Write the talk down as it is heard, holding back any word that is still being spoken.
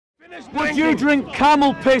Would you drink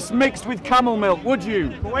camel piss mixed with camel milk? Would you?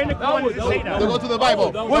 Go to the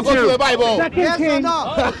Bible. Would Go you? to the Bible. Yes or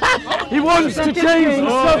no? He wants to change the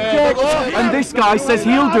subject, and this guy says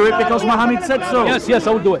he'll do it because Muhammad said so. Yes,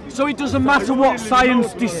 I'll do it. So it doesn't matter what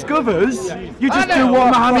science discovers, you just do what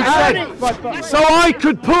Muhammad said. So I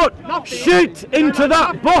could put shit into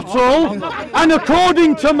that bottle, and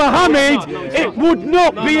according to Muhammad, it would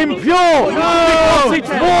not be impure because it's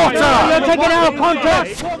water. You're taking it out of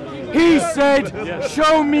context. He said,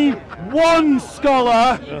 show me one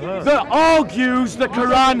scholar that argues the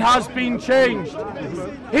Quran has been changed.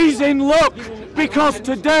 He's in luck because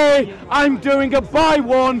today I'm doing a buy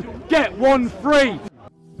one, get one free.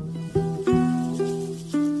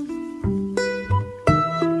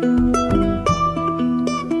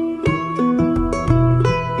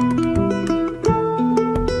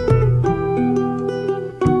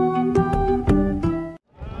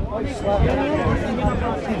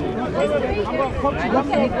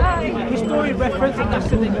 History reference and that's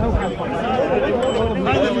the thing.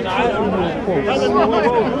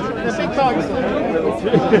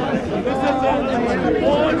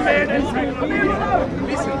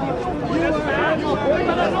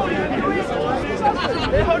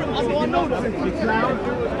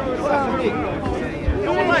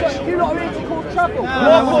 You lot are into called trouble.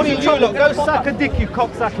 Go suck a dick, you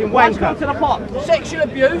cocksucking wanker. Come to the pot. Sexual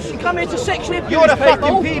abuse. You come here to sexually abuse. You're the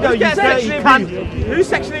fucking pedo, you dirty cunt. Who's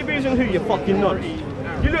sexually abusing who, you fucking nonce?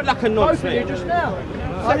 You look like a nonce, mate. Just now.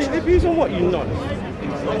 Sexually abusing what, you nonce?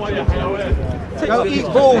 Go eat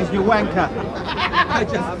balls, you wanker.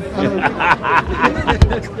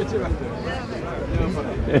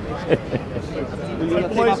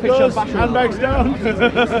 Place goes, handbags down.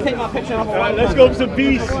 Take my picture of Alright, let's go for some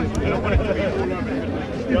peace. Look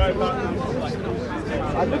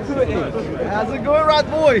who it is. How's it going, rat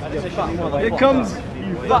boy? Here comes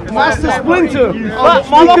Master Splinter. you fat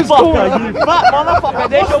motherfucker. You fat motherfucker.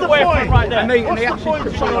 There's your boyfriend right there. What's the point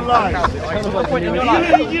of your life? What's the point of your life?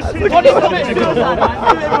 What is the bit?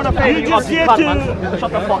 You're just here to...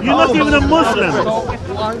 You're not even a Muslim.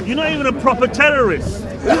 You're not even a proper terrorist.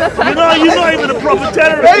 You're not even a proper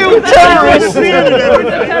terrorist. Hey, you terrorist!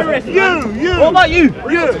 You! What about you?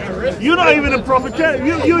 You're not even a proper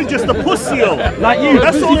terrorist. You're just a pussy-o. Like you.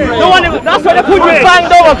 That's all you That's why they put you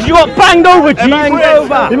banged over, because you got banged over, G.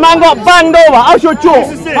 The man got banged over. How's your jaw?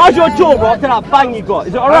 How's your jaw, bro? After that bang you got.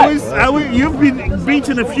 Is it alright? You've been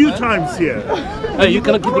beaten a few times here. Hey, you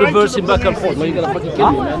cannot keep reversing back and forth, man. You're gonna fucking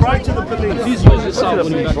kill me, man. Right to the police. Please use this out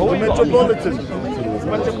when you're back. The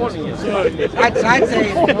Metropolitan. I'd say.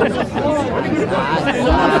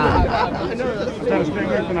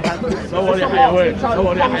 صور يا حيوان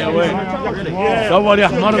صور يا حيوان صور يا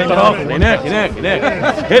حمار الطرف هناك هنا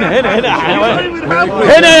يا حيوان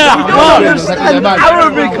هنا يا حمار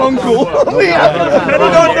Arabic uncle I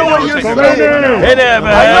don't know what you're saying هنا يا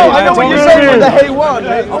بهاي I know what you're saying with the hey one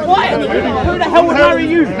who the hell would marry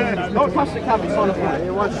you? Don't touch the camera, son of a. He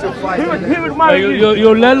wants to fight. Who would marry you?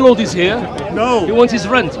 Your landlord is here. No. He wants his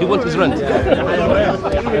rent. He wants his rent.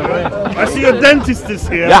 I see your dentist is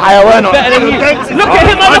here. يا حيوان Look at him,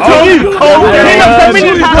 look at you.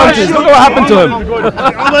 Look what happened to him.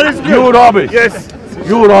 You rubbish. Yes.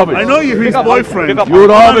 You rubbish. I know you're his boyfriend. You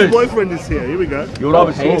rubbish. His boyfriend is here. Here we go. You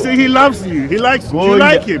rubbish. See, he loves you. He likes you. Do you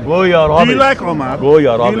like him? Go ya rubbish. Do you like Omar? Go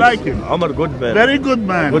ya rubbish. Do you like him? Omar, good man. Very good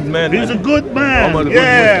man. Good man. He's a good man. Omar, good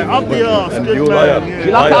yeah, man. up the arse. Good You man. liar. Yeah.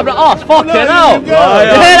 You like to have the arse? Fuck it Liar. out. You hear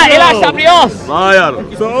that? He likes to have the arse. Liar.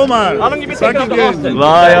 So Omar, How long you been taking off the arse then?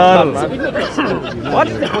 Liar. What?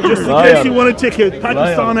 just in case you want a ticket,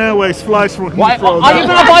 Pakistan Airways flies from Why, Heathrow. are you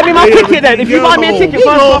going to buy me my ticket then? If you buy me a ticket,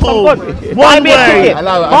 first off, I'm good. Buy me a ticket.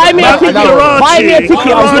 Buy me a ticket. Buy me a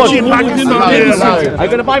ticket. I'm good. Pakistan Airways. Are you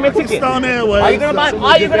going to buy me a ticket? Pakistan Airways. Are you going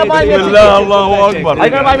to buy me a ticket? Allahu Akbar. Are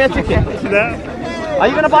you going to buy me a ticket? Are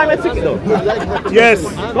you going to buy me a ticket though? Yes.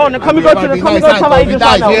 Go on, then come and go to our agents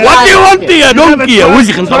right now. What do you want here, donkey?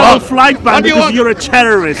 Travel flight ban because you're a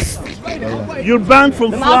terrorist. You're banned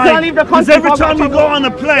from flying because every time you go on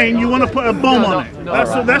a plane, you want to put a bomb on it.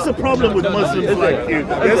 That's a problem with Muslims like you.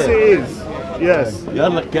 Yes, it is. Yes.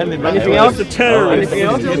 Anything else? It's a terrorist. Anything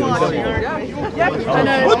else?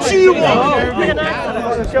 What do you want?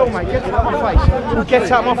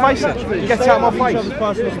 Get out my face. Get out my face.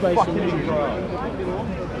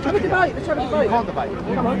 Have a debate, let's have a debate. You can't debate.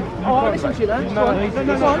 Come on. Oh, I'll listen to you then. No,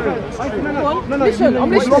 listen, I'm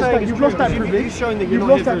listening. You've lost that privilege. You're showing that you're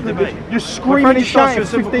not here for a debate. You're screaming and shouting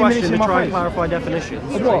for 15 minutes in my try and face. clarify definitions.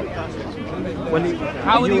 What?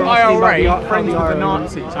 How are the IRA friends with the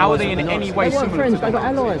Nazis? How are they in any way similar to They were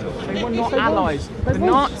allies. They were not allies. The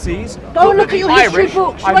Nazis. Go and look at your history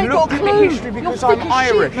books. I've looked at the history because I'm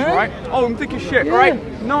Irish, right? Oh, I'm thick as shit, Yeah. right?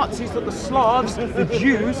 Nazis thought the Slavs, the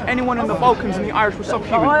Jews, anyone in the Balkans and the Irish were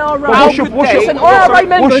subhuman. Listen, IRA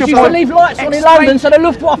members used to leave lights on in London so the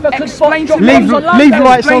Luftwaffe could drop bombs on London. Leave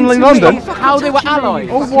lights on in London? How they were allies.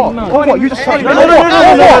 Or what? Or what? You just said No.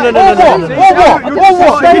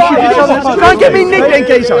 Don't get me nicked then,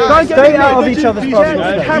 geezer. Don't stay out of each other's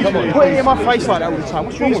business. Put it in my face like that all the time.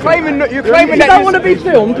 What's wrong with you? You're claiming that you don't want to be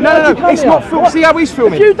filmed. No, it's not film. See how he's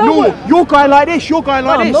filming. You're guy like this. You're guy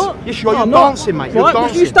like this. Yes, you're dancing, mate. You're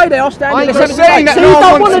dancing. You stay there. I'll stand in the I'm saying that no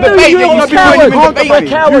one wants to debate. You're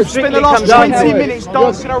cowards. You've spent the last 20 minutes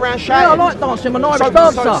dancing around shouting. Yeah, I like dancing. I'm an Irish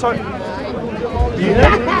dancer.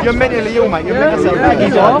 You're mentally ill, mate. You're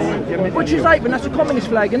mentally ill. Which is apron, that's a communist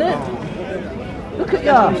flag, isn't it? Look at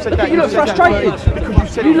you. You look frustrated.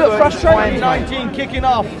 You look frustrated. 19 kicking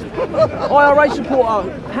off. IRA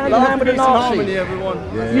supporter, hand in hand with the Nazis.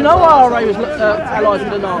 You know IRA was allies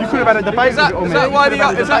with the Nazis. You could have had a debate. Is that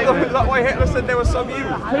why Hitler said there was some you?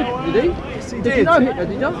 Did he? Yes, he Did you know Hitler,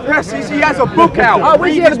 did you? Yes, he has a book out. Oh,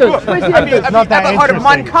 where's the evidence? Where's the evidence? Have you ever heard of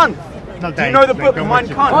Mein Kampf? Do you know the book Mein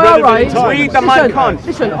Kampf? IRA, read the Mein Kampf.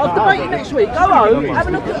 Listen, I'll debate you next week. Go home, have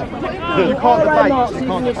a look at You can't IRA debate. Nazis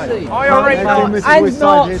and you'll see. IRA Nazis. And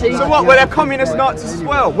Nazis. So what? Well, they're communist Nazis as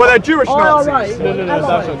well. Well, they're Jewish Nazis.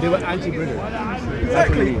 IRA. They were anti-British.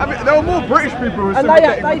 Exactly. I mean, there were more British people who And they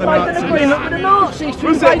made an agreement with the Nazis to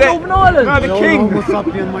invade Northern Ireland. No, the king.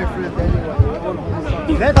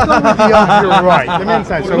 Let's go with the you're right. The men's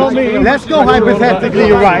side. So let's go hypothetically,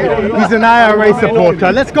 you're right. He's an IRA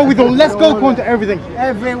supporter. Let's go into everything.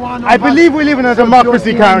 I believe we live in a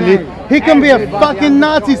democracy currently. He can be a fucking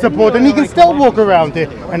Nazi supporter and he can still walk around here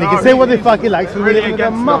and he can say what the fuck he likes. We live in a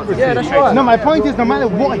democracy. Yeah, that's right. No, my point is, no matter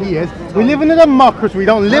what he is, we live in a democracy. We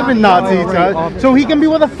don't live in Nazi, so he can be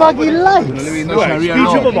what the fuck he likes. Speech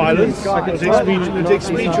over violence. Take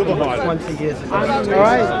speech over violence.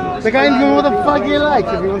 Alright? The guy can do what the fuck he likes.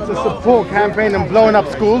 If he wants to support campaign and blowing up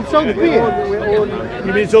schools, so be it.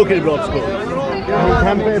 You mean it's okay to blow up school?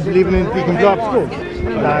 Campaign believing in he can blow up schools.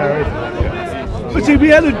 But see, we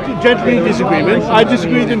had a gentlemanly disagreement. I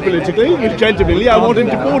disagreed with him politically. If gentlemanly, I want him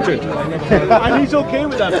deported. And he's okay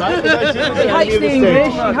with that fact. He hates the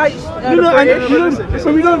English, he hates the British.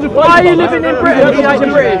 But we don't have to Why are you living in Britain? He hates the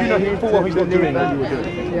British.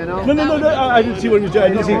 No, I didn't see what he was doing. I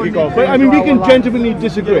didn't see it kick off. But I mean, we can gentlemanly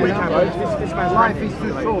disagree. This man's life is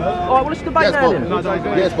too short. Alright, well, let's debate now then.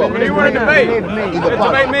 Yes, Bob. You want to debate?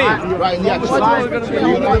 Debate me. Right in the action.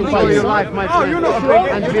 Your life, my friend. You're not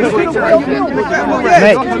a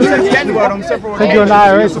Mate, said you're an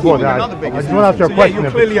IRA supporter. I just want to ask you a question.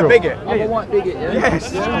 You're clearly a bigot. I'm a white bigot, yeah? Yes,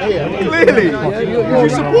 clearly. You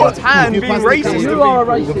support Han being racist. You are a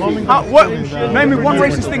racist. Name me one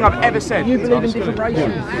racist thing I've ever said. You believe in different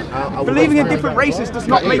races. Believing in different races does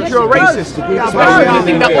not make you a racist. Especially when you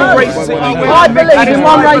think that all races are equal. I believe in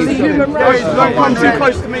one race, the human race. Don't come too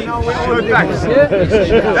close to me. Thanks.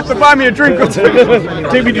 You have to buy me a drink or two.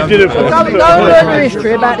 Take me to dinner first. Don't learn your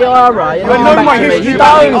history about the IRA. I know my history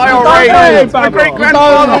about the IRA. My great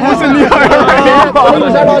grandfather was in the IRA.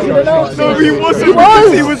 No, he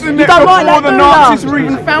wasn't. He was in it before the Nazis were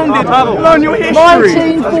even founded. Learn your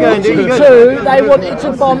history. 1942, they wanted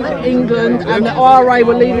to bomb England, and the IRA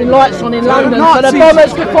were leaving lights on in London, so the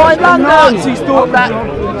bombers could find London. The Nazis thought that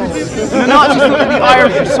the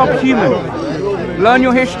Irish were subhuman. Learn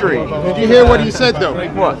your history. Did you hear what he said though?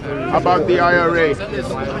 What? About the IRA.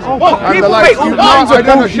 People make all kinds of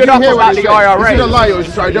bullshit up about the IRA. Is it a lie or is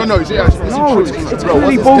it true? I don't know. Is it true? It's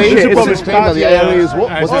clearly bullshit. What's his claim that the IRA is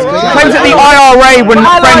what? What's his claim? Claims that the IRA were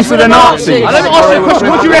friends with the Nazis. Let me ask you a question.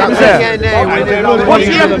 What do you represent? What do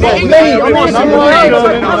you represent? Me, I'm asking you.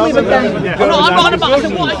 I'm not about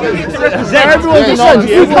to what are you here to represent? Listen,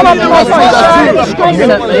 you come up to my face screaming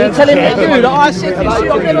at me, telling me that I said this, I've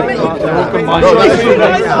never met you.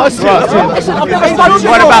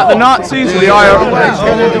 What about the Nazis or the IRA?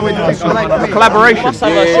 Collaboration.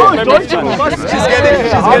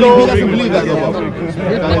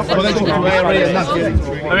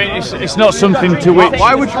 I mean, it's not something to which...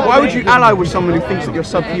 Why would you ally with someone who thinks that you're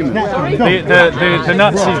subhuman? The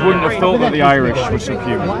Nazis wouldn't have thought that the Irish were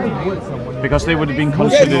subhuman, because they would have been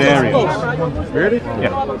considered Aryans. Really?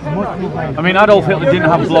 Yeah. I mean, Adolf Hitler didn't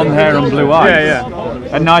have blonde hair and blue eyes. Yeah.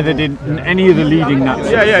 and neither did any of the leading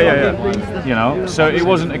Nazis. Yeah. You know, so it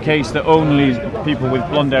wasn't a case that only people with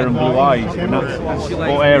blonde hair and blue eyes were Nazis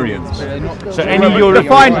or Aryans. So any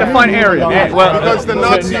European define Aryan. Because the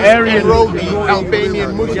Nazis enrolled the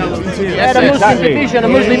Albanian Muslims into the Had a Muslim division, a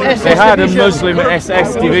Muslim SS They had a division. Muslim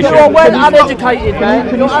SS division. You're well uneducated, man.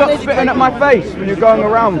 Can you stop spitting at my face when you're going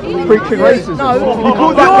around preaching racism? No,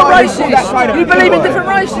 call you're that racist. You believe in different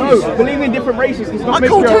races. No, believing in different races is not I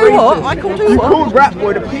called you what? I called you You what? called Rap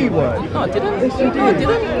Boy the P word. No, I didn't. Yes, you did. I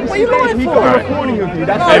didn't. What are you lying He for? got a recording of you.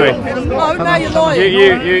 That's Anyway. No, now you're lying.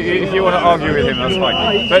 If you want to argue with him, that's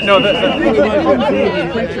fine. But no, the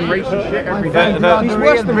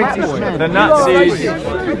Nazis.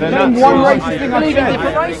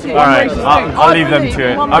 All right, I'll leave them to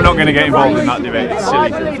it. I'm not going to get involved in that debate. It's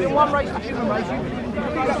silly.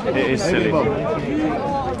 It is silly.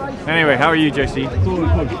 Anyway, how are you, Jesse?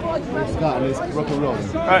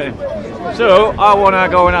 Right. So I want to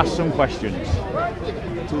go and ask some questions.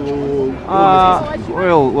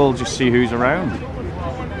 We'll just see who's around.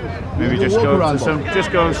 Maybe just go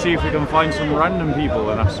and see if we can find some random people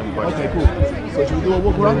and ask some questions. Okay, cool. So should we do a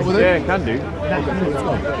walk around over there? Yeah, can do. Okay, let's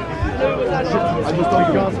go. I just don't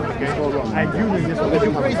go wrong. And you just if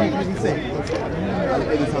you're crazy, you can say.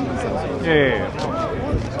 Yeah.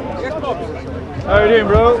 How are you doing,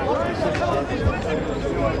 bro?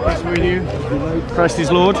 Nice to meet you. Christ is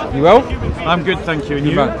Lord. You well? I'm good, thank you. And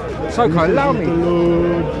you? SOCO, allow me.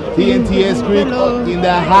 TNTS Greek in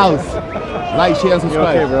the house. Like, share, and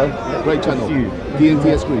subscribe. Okay, bro. Great channel.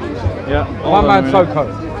 TNTS Greek. Yeah. One man SOCO.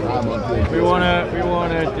 We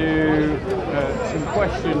wanna do some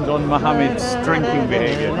questions on Mohammed's drinking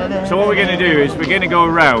behaviour. So what we're going to do is we're going to go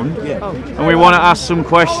around and we want to ask some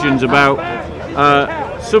questions about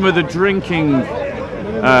some of the drinking,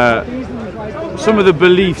 some of the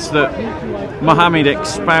beliefs that Mohammed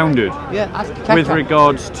expounded with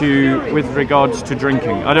regards to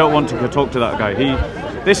drinking. I don't want to talk to that guy.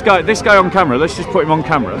 This guy on camera. Let's just put him on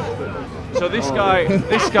camera. So this guy,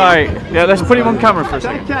 yeah, let's put him on camera for a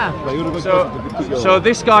second. So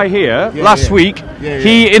this guy here, last week,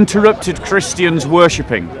 he interrupted Christians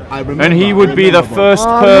worshipping, and he would be the first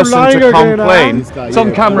person to complain. It's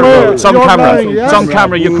on camera, bro. It's on camera. It's on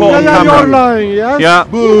camera. You're caught on camera. Yeah.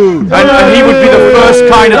 And he would be the first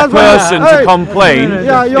kind of person to complain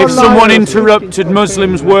if someone interrupted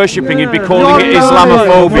Muslims worshipping. He'd be calling it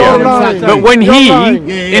Islamophobia. But when he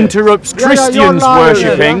interrupts Christians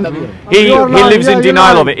worshipping, he lives in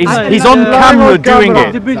denial of it. He's on camera doing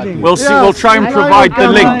it. We'll see. We'll try and provide the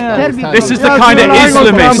link. This is the kind of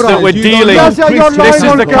Islamist that we're dealing. This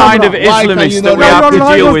is the kind of Islamist that we have to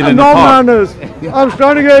deal with in the park. I'm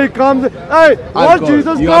standing here. He comes. Hey, what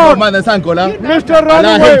Jesus God? Mr.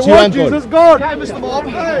 Runaway, what Jesus God? Hi, Mr. Bob.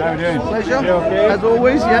 How you doing? Pleasure. As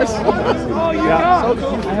always, yes.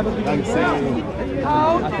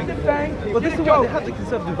 Well, this is why they have the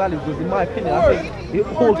conservative values, because in my opinion, I think it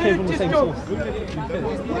all came from the same source.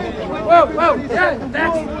 Well,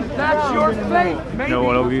 that's your faith, maybe. No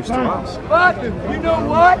one ever used to ask. But you know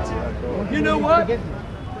what? You know what?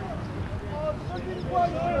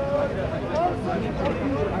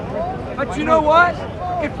 But you know what?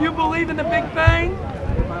 If you believe in the Big Bang,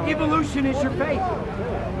 evolution is your faith.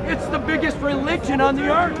 It's the biggest religion on the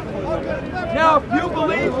earth. Now, if you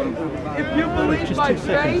believe by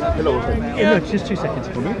faith, No, just 2 seconds.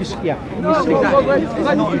 Yeah. You're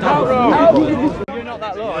not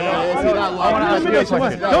that low.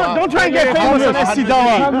 Don't try and get famous on SC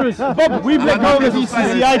Dawa. Bob, we've let go of the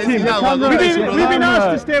DCCI team. We've been asked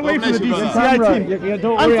to stay away from the DCCI team.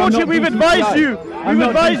 Unfortunately, we've advised you. We've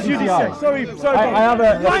advised you this year. Sorry. I have a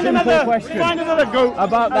simple question. Find another goat.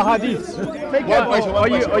 About the hadiths.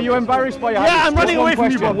 Are you embarrassed by hadiths? Yeah, I'm running away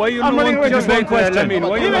from you, Bob. I'm running away. Just one question. Leave it.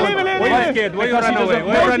 Why you scared? Why you run away?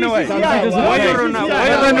 Why you run away? Why you run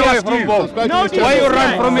away from Bob? Why you run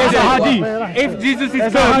from the hadith? If Jesus is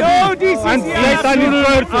cursed, and Satan is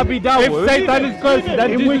cursed, if Satan is cursed, then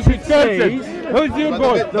Jesus is cursed. Who's your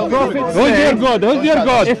God? The prophet. Who's your God? Who's your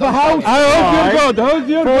God? If a house. Who's your God? Who's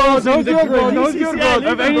your God? Who's your God? Who's your God?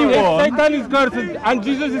 Of anyone. If Satan is cursed and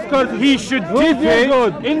Jesus is cursed, he should dip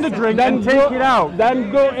it in the drink and take it out.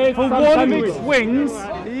 Then go eat. For one of its wings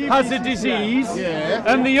has a disease,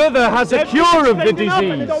 and the other has a cure of the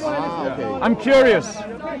disease. I'm curious.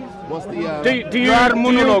 What's the... You are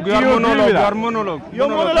monologue. You are monologue. Your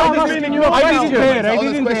monologue is meaning your I didn't hear.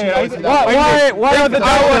 Why are the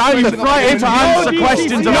doubters frightened to answer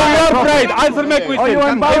questions No, about you the are prophet? afraid. Answer my question. Are you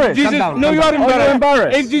embarrassed? No, you are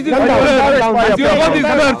embarrassed. If Jesus is cursed, and your God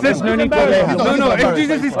is cursed. No, if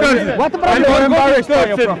Jesus is cursed, What about you embarrassed by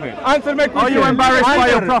your prophet? Answer my question. Are you embarrassed by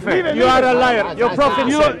your prophet? You are a liar. Your prophet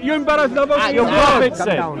said. You embarrassed about Your prophet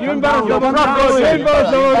said. You embarrassed Your prophet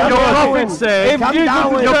said.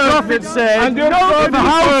 Your prophet said. And your If a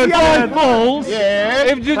house falls,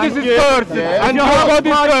 if Jesus is cursed, and your God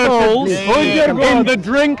is falls cursed, in the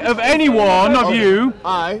drink of any one of you,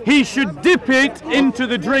 he should dip it into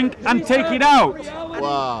the drink and take it out.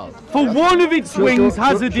 Wow. For one of its wings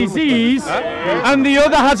has a disease and the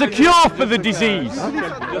other has a cure for the disease.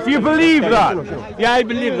 Do you believe that? Yeah, I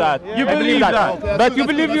believe that. You believe that? But you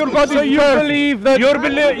believe your God is cursed. You believe that You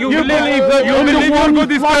believe your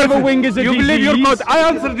God is cursed. wing is a You disease. believe your God. I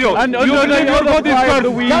answered you. And You believe your God is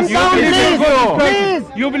cursed. Please.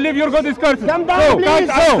 You believe your God is cursed. Come down, please. Can't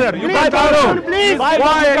answer. You can't answer. Please. Why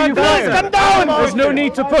are you fighting? Come down. There's no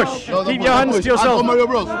need to push. Keep your hands to yourself.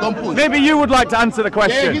 Don't push. Maybe you would like to answer the Yeah, he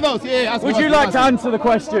question. does. Yeah, ask Would him you what like he to wants. answer the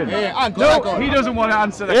question? No, He doesn't want to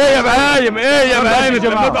answer the question.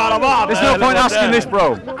 There's no point asking this,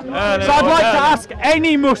 bro. So I'd like to ask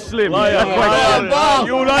any Muslim a question.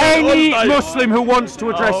 Any Muslim who wants to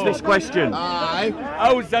address this question.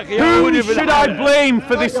 Who should I blame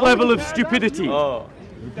for this level of stupidity? So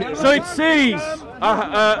it says,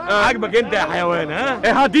 a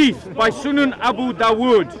hadith by Sunan Abu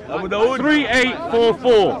Dawood,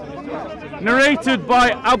 3844, narrated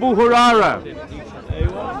by Abu Huraira.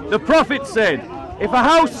 The Prophet said, if a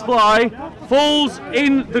housefly falls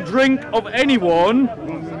in the drink of anyone,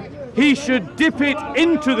 he should dip it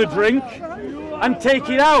into the drink and take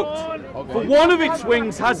it out. For one of its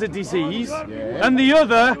wings has a disease and the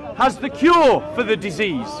other has the cure for the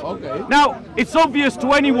disease. Now, it's obvious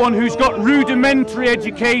to anyone who's got rudimentary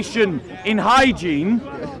education in hygiene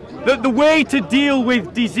that the way to deal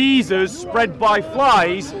with diseases spread by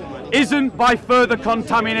flies isn't by further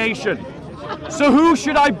contamination. So who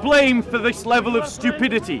should I blame for this level of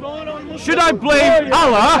stupidity? Should I blame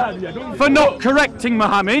Allah for not correcting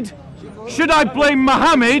Muhammad? Should I blame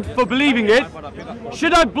Muhammad for believing it?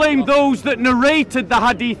 Should I blame those that narrated the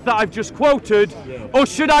hadith that I've just quoted? Or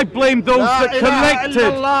should I blame those that collected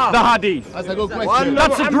the hadith? That's a good question.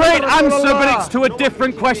 That's a great answer, but it's to a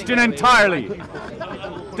different question entirely.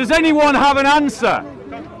 Does anyone have an answer?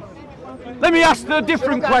 Let me ask a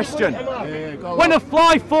different question. When a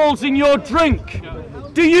fly falls in your drink,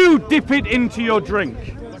 do you dip it into your drink?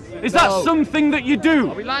 Is that something that you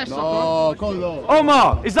do? No,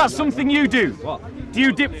 Omar, is that something you do? Do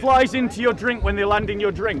you dip flies into your drink when they land in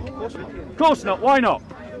your drink? Of course not. Why not?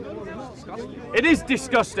 It is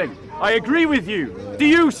disgusting. I agree with you. Do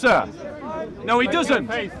you, sir? No, he doesn't.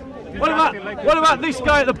 What about this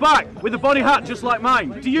guy at the back with the body hat just like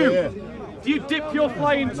mine? Do you? Do you dip your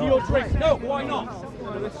fly into your drink? No, why not?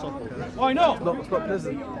 Why not? It's not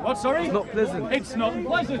pleasant. What, sorry? It's not pleasant. It's not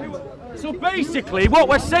pleasant. So basically what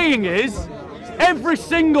we're saying is every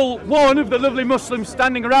single one of the lovely Muslims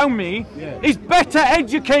standing around me is better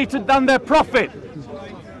educated than their prophet,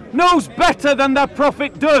 knows better than their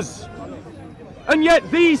prophet does. And yet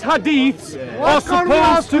these hadiths are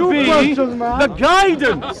supposed to be the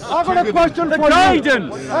guidance. I've got a question for you. The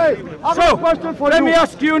guidance. Hey, I've got a question for you. Let me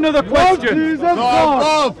ask you another question. Jesus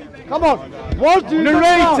God. Come on. What Jesus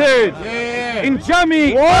narrated in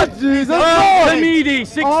Jami Al-Hamidi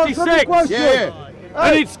 66.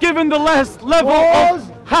 And it's given the last level of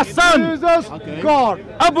Hassan. God.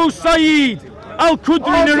 Abu Sa'id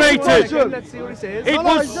Al-Khudri narrated. It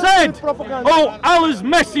was said, "Oh Allah's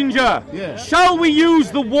messenger, shall we use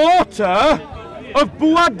the water of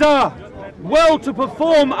Buada well to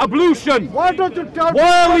perform ablution, Why don't you tell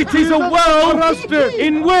while it is a well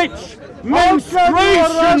in which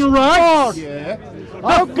menstruation rags,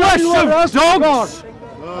 the flesh of dogs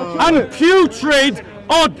and putrid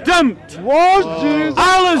are dumped?"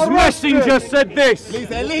 Allah's messenger said this.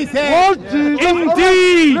 Indeed,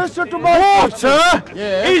 water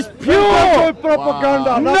is pure.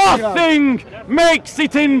 Nothing makes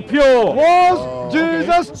it impure.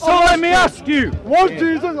 So let me ask you,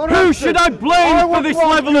 who should I blame for this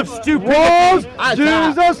level of stupidity?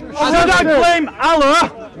 Should I blame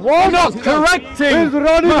Allah for not correcting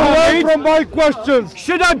Muhammad? From my questions.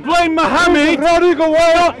 Should I blame Muhammad for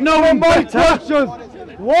not knowing better?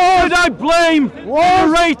 Should I blame the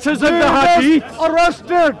narrators of the hadith?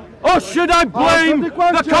 Arrested. Or should I blame the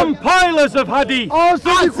compilers of hadith?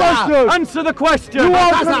 Answer the question. Answer the question. You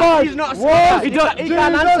answer mine. He's not. He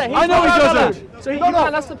can't answer. I know he doesn't. So you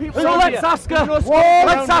can't ask the people. So let's ask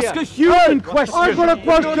a human question. I've got a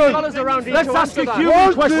question. Let's ask a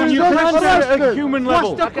human question. You can answer at a human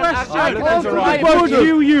level. What's the question? Would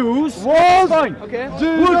you use? Fine.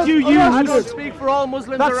 Would you use? I don't speak for all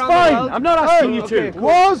Muslims That's around fine. the world. I'm not asking you to.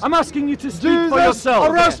 I'm asking you to speak for yourself.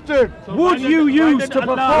 Arrested. Would you use to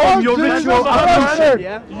perform your ritual ablution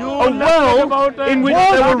a well in which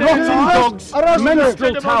there were rotten dogs,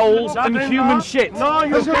 menstrual towels, and human shit? No,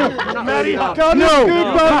 you can't. No.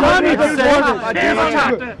 Muhammad said.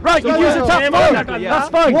 Right, you use a tap phone. That's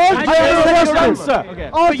fine. I accept your answer.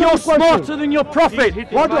 But you're smarter than your prophet,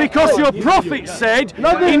 because your prophet said,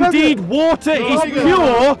 indeed, water is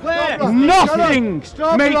pure. Nothing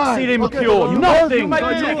makes it impure. Nothing. You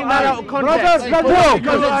might be taking that out of context. No,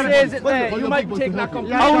 because it says it there. You might be taking that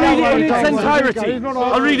completely I'll read it in its out of entirety.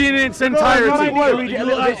 I'll read it in its entirety. Read it a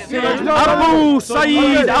little bit slower. Abu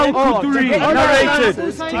Sa'id al-Khudri narrated.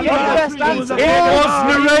 It was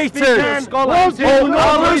narrated. O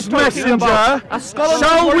Allah's Messenger,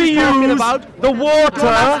 shall we use the water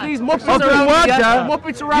of the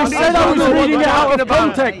water? You said I was reading it out of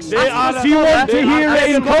context. Do you want to hear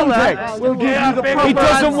it in context? He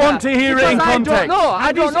doesn't want to hear it in context.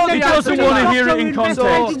 I don't know. He doesn't want to hear it in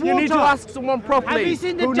context. You need to ask someone properly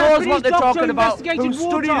who knows what they're talking about, who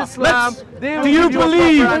studied Islam. Do you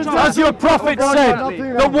believe, as your prophet said,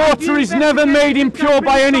 that water is never made impure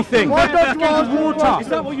by anything? Water. Is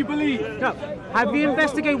that what you believe? Have you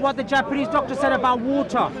investigated what the Japanese doctor said about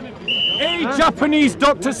water? A Japanese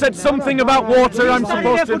doctor said something about water I'm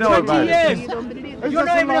supposed to know about it. You're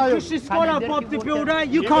not even a Christian scholar, Bob the Builder.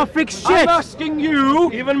 You can't fix shit. I'm asking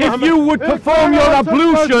you if you would perform your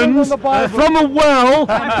ablutions from a well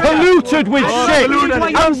polluted with shit.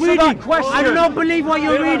 Answer that question. I don't believe what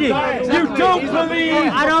you're reading. You don't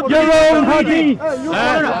believe your own hadith.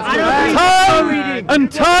 Time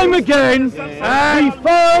and time again, we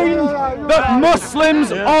find that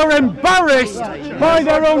Muslims are embarrassed by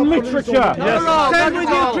their own literature. Time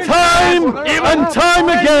and time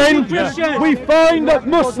again, we find that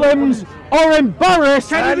Muslims are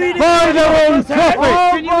embarrassed by their own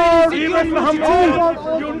prophet.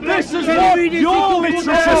 This is what your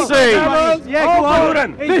literature says.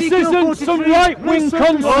 This isn't some right-wing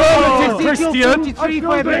conservative Christian.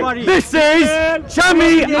 This is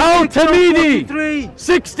Jami al-Tamidi,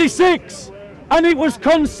 66. And it was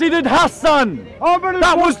considered Hassan.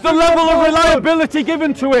 That was the level of reliability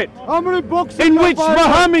given to it. In which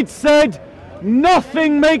Muhammad said,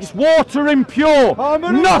 nothing makes water impure.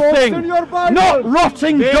 Nothing. Not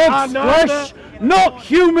rotting dog's flesh, not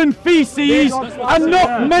human feces, and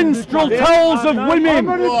not menstrual towels of women.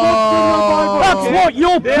 That's what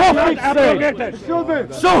your prophet said.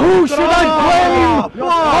 So who should I blame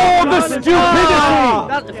for the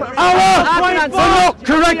stupidity? Allah for not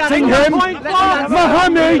correcting him,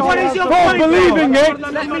 Muhammad for believing it,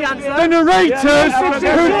 the narrators who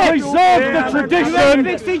preserved the tradition,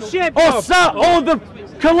 or the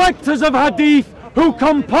collectors of hadith who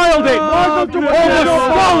compiled it, or the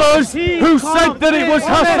scholars who said that it was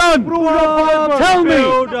Hassan. Tell me,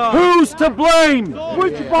 who's to blame?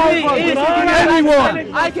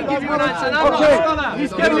 Anyone? I can give you an answer.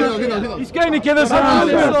 He's going to give us an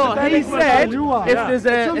answer. So he said, if there's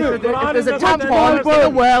a tampon in a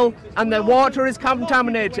well and the water is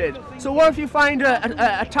contaminated. So what if you find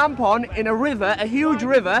a tampon in a river, a huge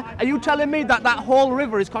river? Are you telling me that that whole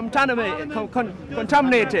river is contaminated?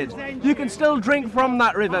 You can still drink from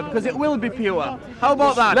that river because it will be pure. How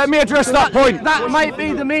about that? Let me address that point. That might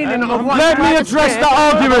be the meaning of what. Let me address that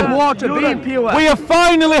argument. Water being pure. We have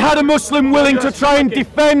finally had a Muslim willing to try and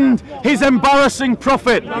defend his embarrassing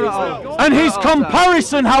prophet. And his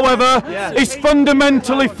comparison, however, is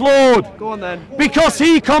fundamentally flawed. Go on then. Because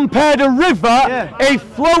he compared a river, a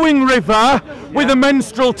flowing river, with a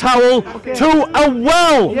menstrual towel to a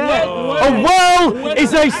well. A well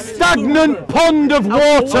is a stagnant pond of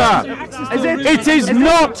water. It is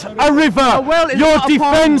not a river. Your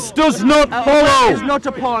defense does not follow. It's not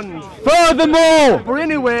a pond. Furthermore,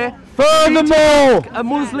 a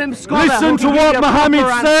Muslim scholar listen to what Muhammad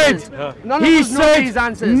said. He said,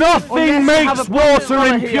 nothing makes water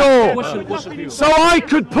impure. So I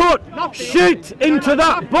could put shit into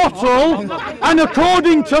that bottle, and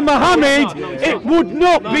according to Muhammad, it would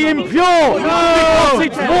not be impure because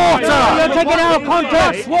it's water. You're taking out of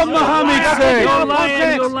context what Muhammad said.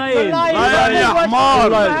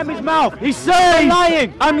 Muhammad's mouth. He said,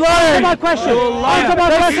 I'm lying. Answer my question. Answer my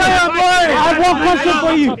question. I'm lying. I have one question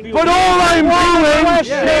for you. But all I'm doing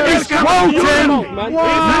is quoting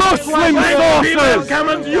Muslim sources.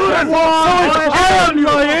 So if I am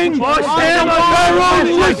lying, their own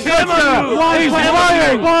literature He's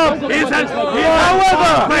lying.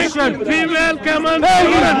 However, female camel. there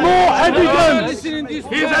is more evidence.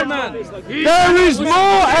 There is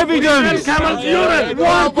more evidence.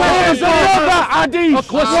 Here's another hadith.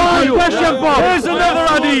 Question, Bob. Here's another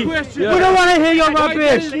hadith. We don't want to hear your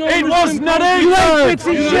rubbish. It was narrated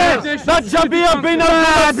that Jabir bin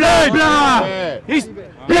Abdullah said, he's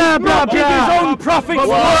blah blah blah. His own prophet's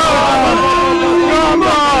word.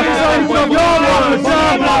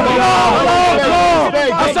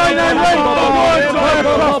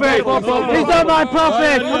 He's not my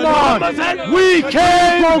prophet. Come on. We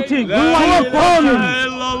came to a pond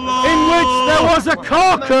in which there was a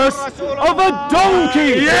carcass of a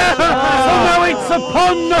donkey. So now it's a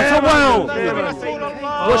pond, not a well.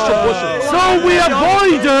 So we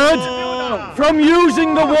avoided from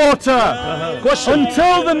using the water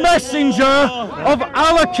until the messenger of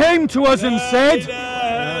Allah came to us and said,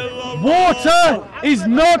 water is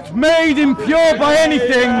not made impure by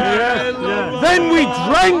anything. Then we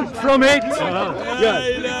drank from it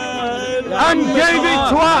and gave it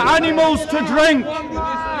to our animals to drink.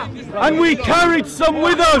 And we carried some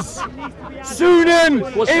with us. Sunan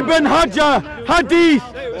Ibn Hajar, Hadith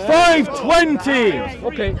 520.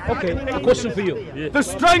 Okay, a question for you. The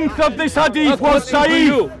strength of this hadith was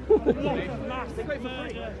Sa'id.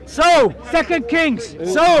 So, Second Kings.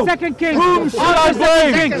 So, whom should I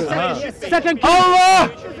blame? Allah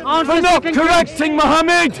for not correcting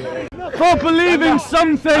Muhammad, for believing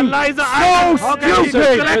something so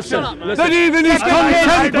stupid that even his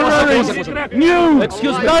contemporaries knew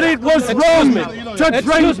that it was wrong to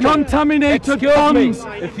drink contaminated ponds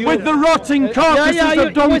with the rotting carcasses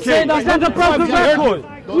of donkeys. That's not a proper record.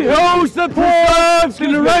 Those that preserve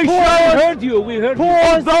generation, we heard you.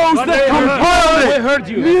 those that compile it. We heard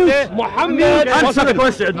you. Muhammad, answer the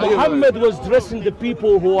question. Muhammad was dressing the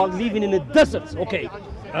people who are living in the deserts. Okay.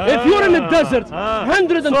 If you're in the desert,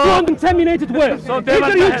 100 and 200 contaminated wells,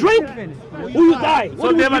 either you drink or you die.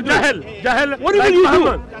 What will you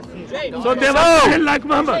do? So they were like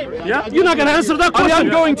Muhammad. Yeah? You're not going to answer that question.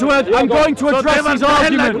 I'm going to address his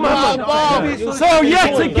argument. So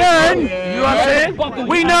yet again,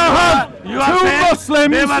 we now have two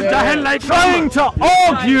Muslims trying to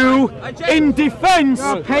argue in defense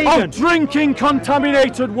of drinking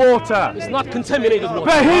contaminated water. It's not contaminated water.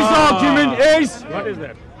 But his argument is,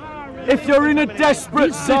 if you're in a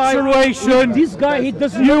desperate situation, this guy, he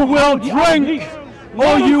doesn't you will drink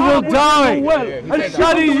or you will die. And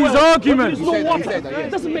that is his argument.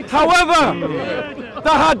 However, the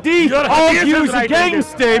hadith argues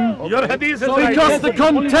against him because the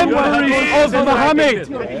contemporaries of Muhammad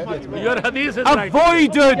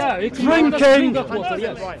avoided drinking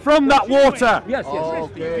from that water.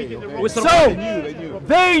 So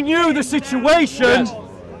they knew the situation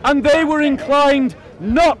and they were inclined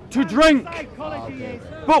not to drink.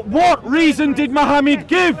 But what reason did Muhammad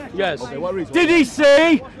give? Did he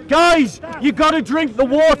say, guys, you got to drink the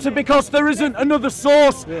water because there isn't another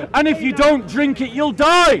source, and if you don't drink it, you'll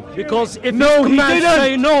die? Because if no, he didn't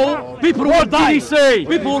say no, people will die. What did he say?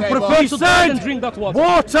 People will prefer to die than drink that water.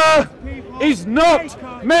 Water is not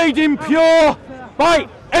made impure by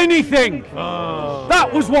anything.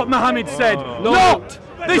 That was what Muhammad said. Not.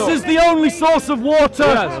 This is the only source of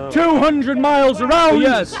water 200 miles around.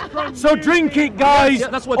 So drink it, guys,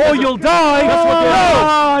 or you'll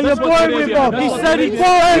die. You're boring me, Bob. He said it's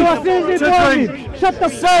safe to drink.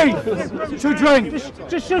 Safe to drink.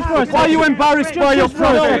 Why are you embarrassed by your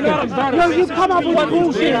prophet? No, you come up with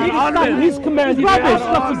bullshit. He's commanded. Rubbish.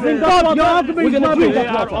 Bob, your argument is rubbish.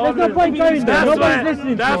 There's no point going there. Nobody's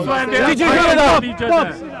listening to you. Did you hear that?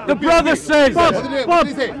 The brother says, Bob,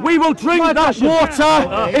 we will drink that water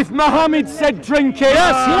if Muhammad said drink it.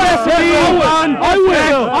 Yes, I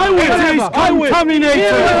will. It is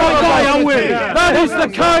contaminated. That is the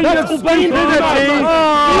kind of stupidity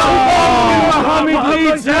Muhammad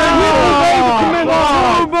leads in.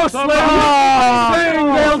 Muslims saying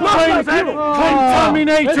they'll drink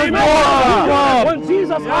contaminated water.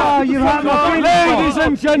 Ladies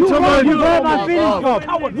and gentlemen,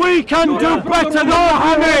 we can do better than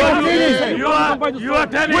Muhammad.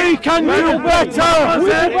 We can do better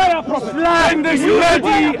than this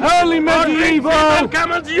early medieval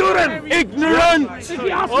ignorant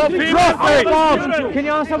prophet. Can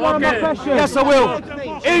you answer one of my questions? Yes, I will.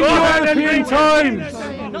 In European times,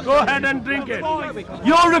 go ahead and drink it.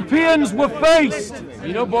 Europeans were faced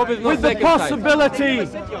with the possibility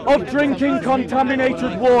of drinking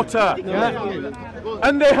contaminated water.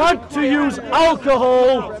 And they had to use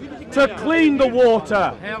alcohol to clean the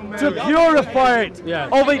water, to purify it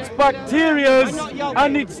of its bacteria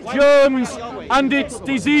and its germs and its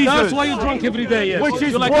diseases. That's why you drink every day, yes. Which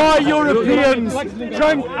is why Europeans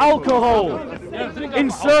drank alcohol in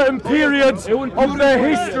certain periods of their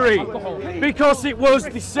history, because it was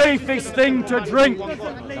the safest thing to drink.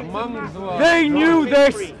 They knew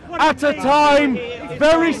this at a time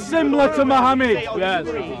very similar to Muhammad.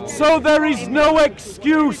 So there is no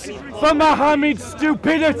excuse for Muhammad's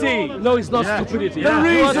stupidity. No, it's not stupidity. The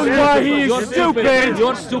reason why he is stupid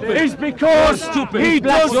is because he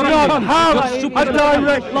does not have a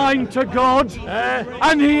direct line to God,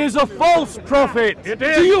 and he is a false prophet.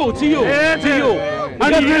 To you.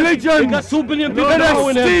 And religion that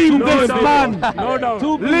esteem this man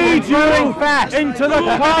lead you into the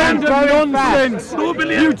kind of nonsense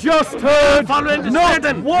you just heard. Not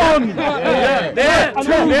one, but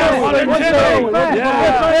two. They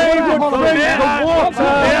would drink the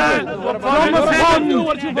water from a pond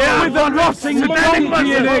with a rotting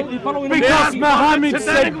donkey in it because Muhammad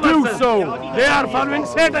said do so. They are following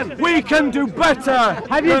Satan. We can do better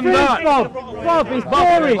than that. Bob, it's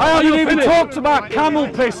boring. I haven't even talked about camel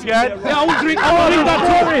piss yet. Yeah, I will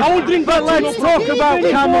drink that. Let's talk about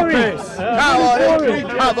camel piss.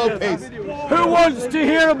 Camel piss. Who wants to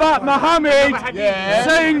hear about Muhammad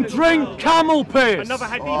saying drink camel piss? Another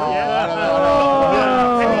hadith,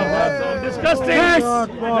 disgusting.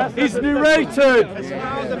 This is narrated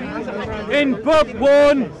in Book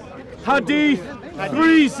 1, Hadith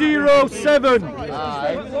 307,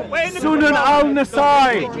 Sunnah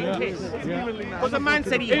al-Nasai. Because the man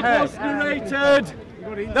said he It was narrated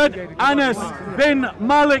that Anas bin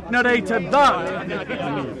Malik narrated that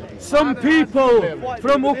some people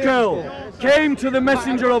from Uqal came to the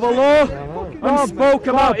Messenger of Allah and spoke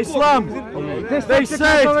about Islam. They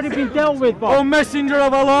said, "O Messenger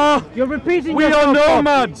of Allah, we are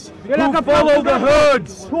nomads who follow the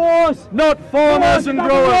herds, not farmers and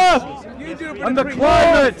growers. And the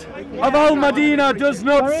climate of Al-Madinah does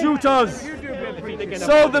not suit us."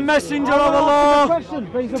 So the Messenger of Allah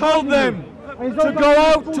told them to go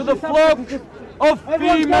out to the flock of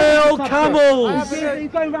female camels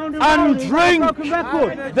and drink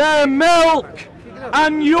their milk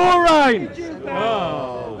and urine.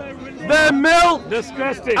 Their milk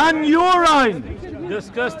and urine.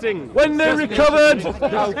 Disgusting. When they recovered,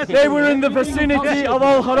 they were in the vicinity of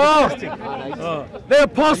Al-Harah. They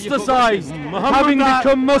apostatized, having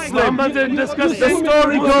become Muslim. The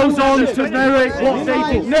story goes on to narrate what they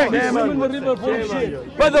did next.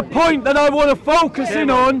 But the point that I want to focus in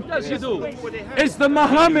on is that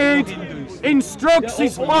Muhammad instructs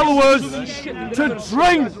his followers to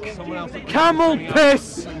drink camel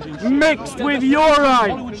piss mixed with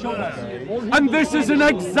urine. And this is an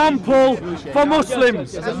example for Muslims.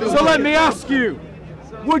 So let me ask you,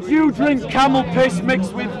 would you drink camel piss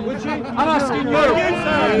mixed with... I'm asking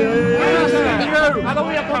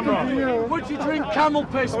you. Would you drink camel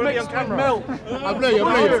piss mixed with milk? I'll play you.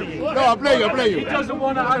 No, I'll play you. He doesn't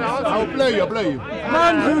want to answer. I'll play you.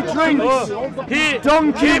 Man who drinks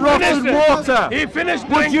donkey rotted water. He finished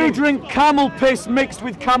Would you drink camel piss mixed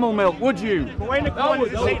with camel milk? Would you?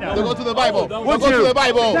 Don't go to the Bible. Would Go to you? the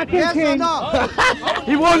Bible. Yes or no?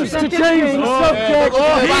 He wants to change the subject.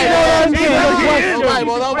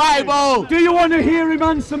 The Bible. Do you want to hear him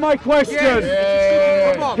answer my question?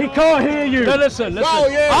 He can't hear you. No, listen. I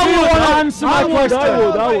would want to answer my question.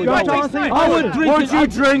 I would drink. Would you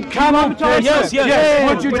drink camel piss? Yes.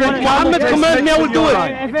 Would you drink camel Muhammad piss? command me, I will do it.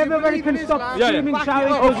 If everybody can stop screaming,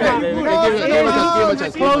 shouting,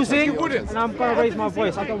 closing, and I'm going to raise my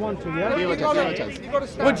voice. I don't want to, yeah?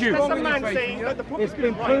 Would you? It's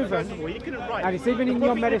been proven, and it's even in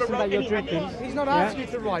your medicine that you're drinking. He's not asking you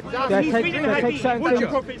to write. They take certain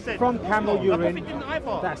things from camel urine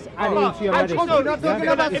that's added into your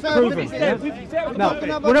medicine. It's proven. No,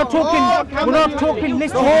 we're not talking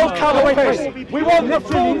list. The whole camel piss. We want the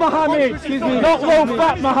full Muhammad. Excuse me. Not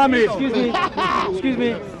low-fat Muhammad. Excuse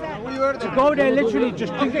me. To go there, literally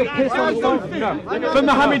just drink the piss on the phone. No. But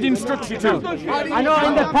Muhammad instructs you to. I know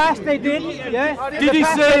in the past they did. Yeah. Did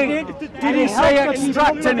he say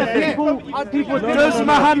extract anything? Does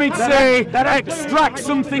Muhammad say extract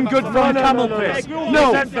something good from camel piss?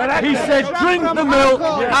 No. He said drink the milk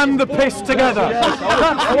and the piss together.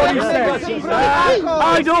 That's what he says.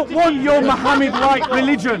 I don't want your Muhammad-like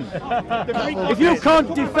religion. If you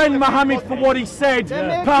can't defend Muhammad for what he said,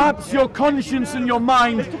 perhaps your conscience and your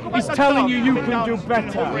mind is telling you can do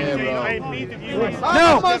better.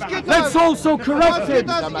 Now, let's also correct it,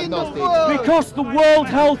 because the World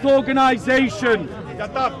Health Organization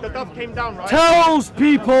tells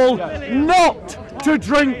people not to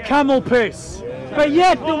drink camel piss. But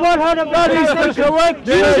yet, the 100 that is the correct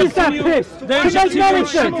uses that piss to make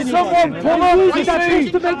medicine. Someone pull up uses that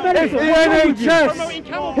piss to make medicine. If the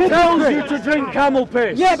NHS tells you to drink camel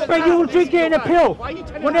piss. Yeah, but you will drink it in a pill.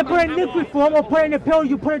 When they put it in liquid form or put it in a pill,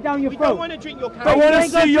 you put it down your throat. I want to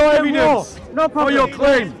see your evidence for your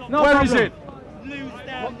claim. Where is it?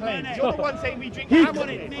 You're the one saying we drink camel in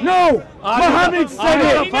it. No! Mohammed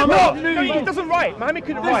said it! No, he doesn't write. Mohammed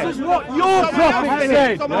couldn't write. This is what your prophet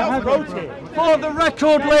said! For the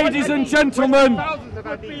record, ladies and gentlemen,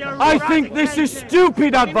 I think this is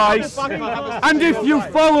stupid advice, and if you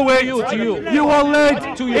follow it, you are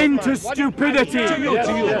led into stupidity.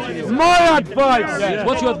 My advice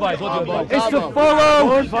What's your advice? is to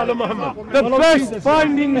follow the best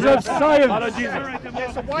findings of science,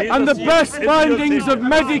 and the best findings of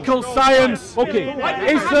medical science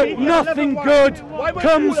is that nothing good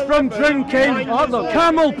comes from drinking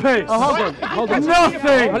camel piss.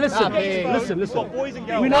 Nothing. Listen.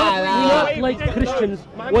 We're not like Christians.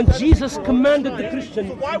 When Jesus commanded the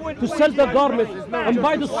Christians to sell their garments and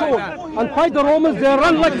buy the sword and fight the Romans, they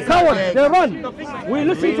run like cowards. They run. We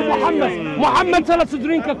listen to Muhammad. Muhammad told us to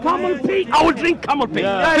drink a camel pee. I will drink camel pee.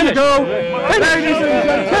 There you go. Ladies and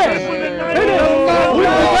gentlemen.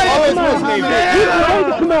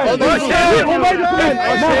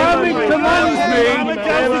 Mohammed commands me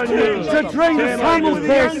to drink camel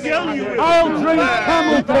piss. I'll drink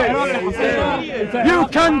camel piss. You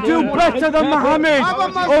can do better than Mohammed,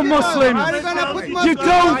 O Muslims. You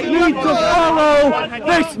don't need to follow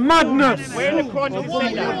this madness. Where in the Quran does it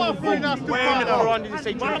say that? Where in the Quran does it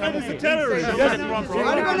say Muhammad is a terrorist. It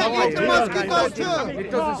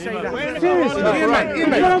doesn't say that. Seriously, I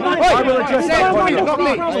will address that point. I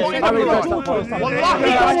will address that point.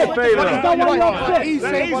 That's a failure.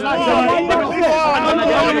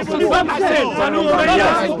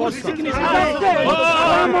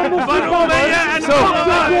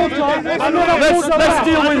 Let's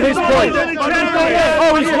deal with his point.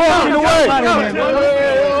 Oh, he's walking away.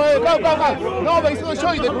 Go. No, but he's going to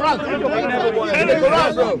show you the Quran. The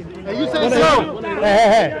Quran, bro. You say so.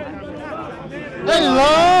 Hey.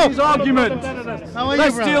 Hello. His argument.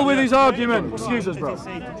 Let's deal with his argument. Excuse us, bro.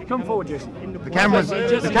 Come forward, Jason. The camera's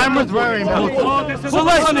very important. So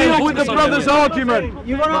let's deal with the brother's argument.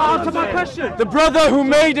 You want to answer my question? The brother who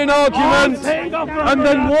made an argument and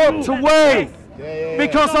then walked away.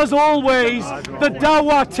 Because as always, the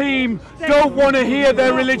Dawah team don't want to hear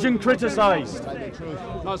their religion criticised.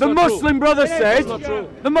 The Muslim brother said,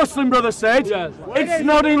 it's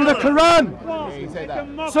not in the Quran.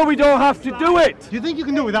 So we don't have to do it. Do you think you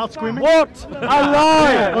can do it without screaming? What a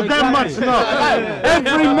lie! Well, that much not.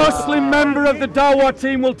 Every Muslim member of the Dawah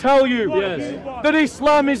team will tell you that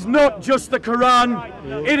Islam is not just the Quran,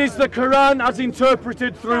 it is the Quran as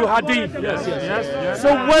interpreted through Hadith.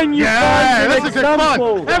 So when you find an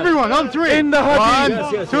example, everyone on three, in the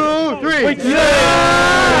Hadith, 1, 2, 3,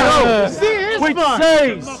 which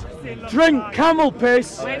says, drink camel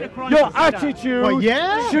piss, your attitude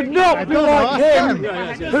should not be like him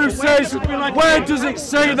who says, where does it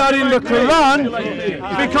say that in the Quran?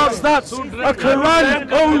 Because that's a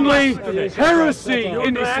Quran only heresy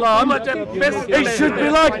in Islam. It should be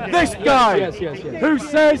like this guy who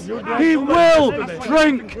says he will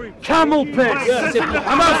drink camel piss.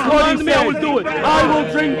 And that's what he said. I will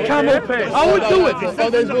drink camel piss. I will do it.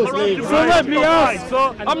 So let me ask,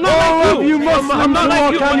 I'm not like you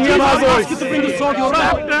Muslims who can hear my voice.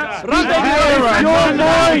 Your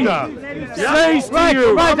mind says to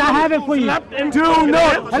you, right, I have it for you. Do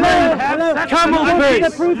not drink camel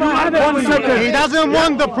piss. 1 second. He doesn't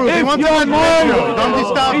want the proof. He wants your mind Don't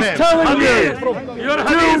disturb him. is telling you, do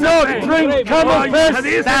not drink camel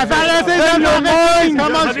piss. Then your mind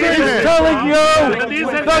is telling you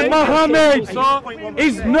that Muhammad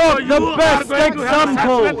is not the best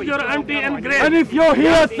example. And if you're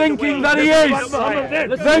here thinking that he is,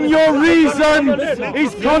 then your reason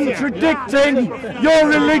is contradicting your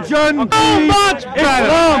religion.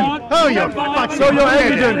 Islam. Oh, you're So your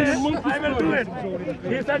evidence.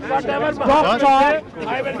 Dr.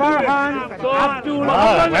 Farhan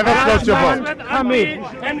Abdullah Hamid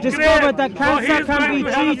discovered that cancer can be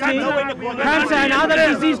treated, cancer and other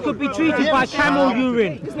disease could be treated by camel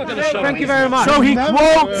urine. Thank you very much. So he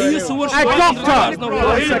quotes a doctor.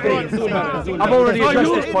 I've already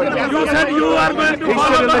addressed this point. You said you are going to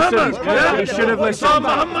follow Muhammad. He should have listened.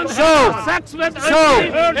 Muhammad So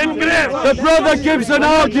the brother gives an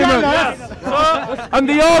argument. And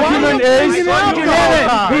the argument is, he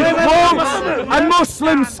quotes a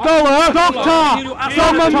Muslim scholar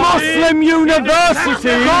from a Muslim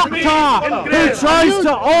university who tries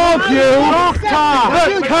to argue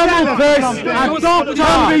that camel piss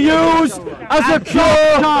can be used as a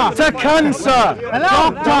cure to cancer.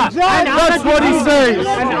 That's what he says.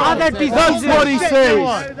 That's what he says.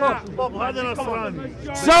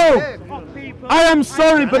 So, I am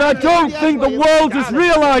sorry, but I don't think the world has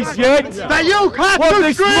realised yet what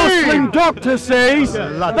this Muslim doctor says,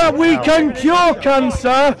 that we can cure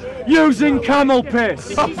cancer using camel piss.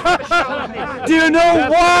 Do you know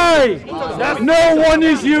why no one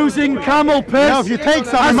is using camel piss if you take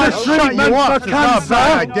some, as a treatment for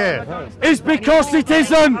cancer? It's because it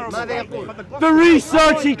isn't. The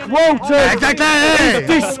research he quoted is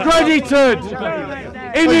discredited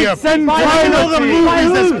in its entirety.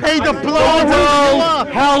 World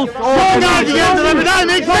Health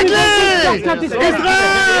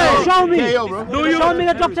Show me. Show me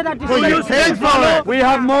the doctor that discredited. We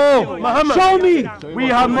have more. Show me. We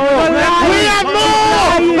have more. We have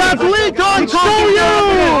more, but we can't show you.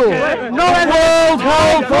 No, World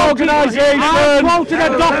Health Organization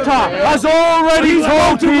has already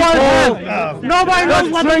told people Nobody knows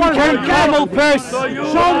what drinking camel piss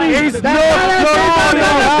is not good.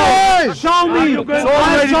 Show me.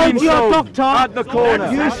 I showed you a doctor at the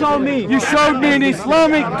corner. You show me. You showed me an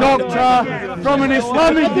Islamic doctor from an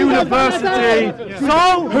Islamic university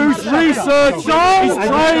whose research is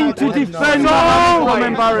trying to defend from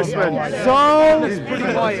embarrassment.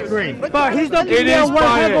 But he's not giving me a World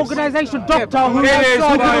Health Organization doctor who has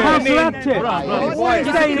counteracted.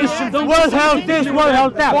 World Health this, World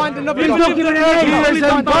Health that. He's not giving a name. He is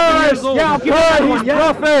embarrassed. Yeah, I'll give you another one.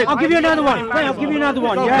 Prophet. I'll give you another one. Wait, I'll give you another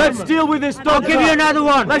one. Yeah. Let's deal with this doctor. I'll give you another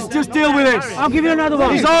one. Let's just deal with this. I'll give you another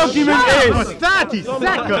one. His argument is 30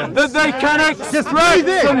 seconds. that they can extract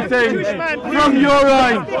something from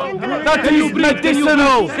urine that is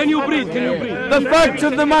medicinal. Can you breathe? Can you breathe? The fact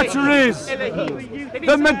of the matter is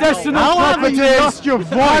that medicinal properties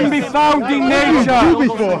can be found in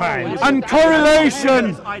nature, and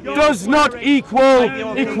correlation does not equal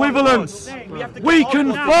equivalence. We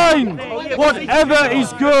can find whatever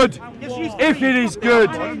is good, if it is good,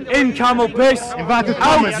 in camel piss,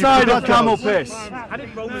 outside of camel piss.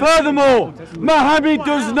 Furthermore, Muhammad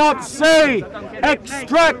does not say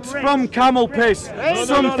extract from camel piss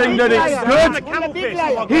something that is good.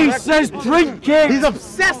 He says drink it. He's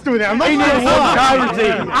obsessed with it. I'm not in its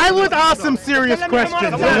entirety. I would ask some serious questions. You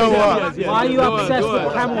know what? Why are you obsessed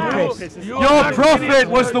with camel piss? Your prophet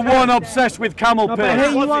was the one obsessed with camel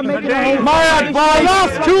piss. My advice.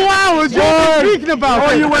 Last 2 hours you've been speaking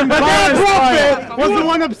about it. But their prophet was the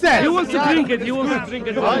one obsessed. He wants to drink it. He wants to drink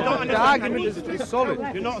it. The argument is solid.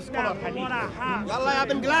 You're not a scholar of hadith.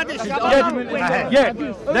 Yet,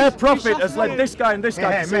 their prophet has led this guy and this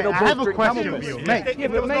guy to say they'll both drink camel piss. If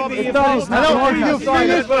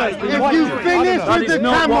you finish with the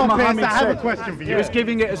camel piss, I have a question for you. He was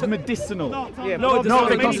giving it as medicinal. No, Not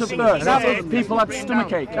because of thirst. People had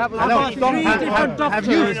stomachache. Have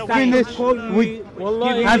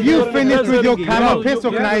you finished with your camel piss,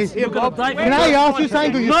 or can I ask you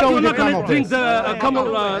something? Or you still with your camel drink piss? the camel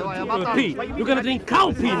pee. You're gonna drink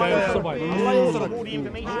cow pee, man.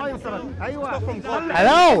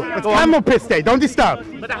 Hello, it's camel piss day. Don't disturb.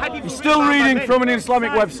 You're still reading from an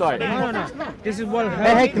Islamic website. This is what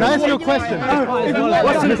Hey, can I ask you a question?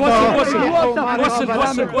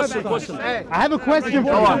 Question. I have a question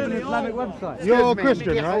for you. You're a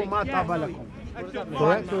Christian, right?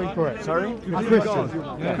 Correct or incorrect? Sorry? A Christian.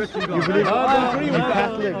 You believe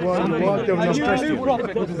Catholic,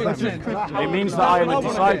 It means that I am a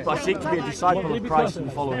disciple. I seek to be a disciple of Christ and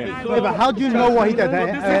follow him. Yeah, but how do you know what he did? Give me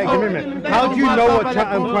a minute. How do you know what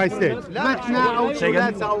Christ did? Say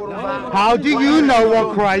again? How do you know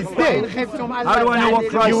what Christ did? How do I know what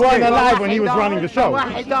Christ You weren't did? alive when he was running the show.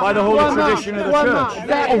 By the holy tradition of the church.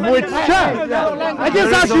 Of which church? I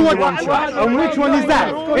just asked you what. And which one is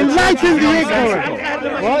that? Enlighten the ignorant.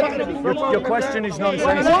 What? Your question is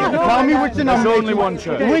nonsensical. Tell me which one. There's only one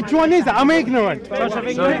church. Which one is it? I'm ignorant.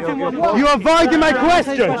 You're avoiding my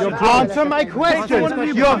question. Answer my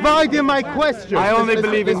question. You're avoiding my question. I only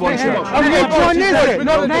believe in one church. And which one is it?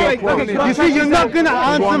 You see, you're not going to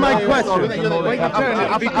answer my question.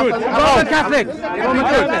 Be good. Roman Catholic. Roman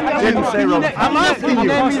Catholic. Didn't say Roman. I'm asking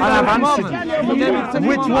you. I have answered you.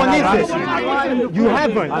 Which one is it? You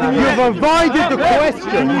haven't. You've avoided the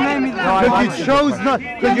question. Because you chose not.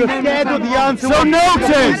 Because you're scared of the answer. So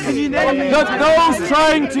notice that those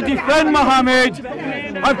trying to defend Muhammad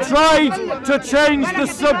I've tried to change the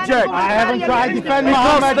subject. I haven't tried to defend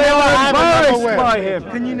because Muhammad. they are embarrassed by him.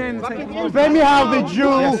 Can you name the thing? Defend me how the Jew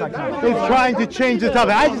is trying to change the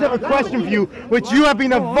topic. I just have a question for you, which you have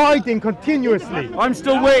been avoiding continuously. I'm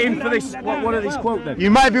still waiting for this. What are these quote then?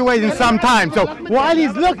 You might be waiting some time. So while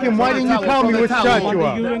he's looking, why didn't you tell me which church you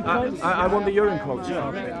are? I want the urine quotes.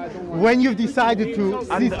 When you've decided to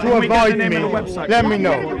cease to avoid me, let me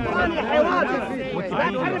know.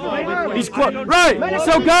 He's right.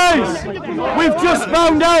 So guys, we've just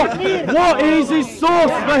found out what is his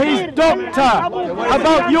source for his doctor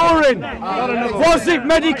about urine. Was it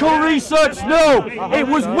medical research? No, it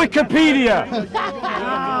was Wikipedia.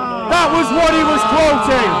 That was what he was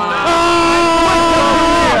quoting.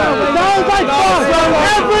 Sounds like fun.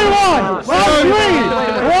 Everyone, on 3,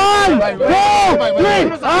 1, 2, 3.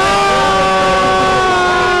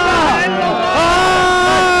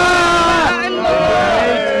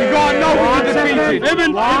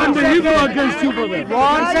 Even the Hebrew against you, brother.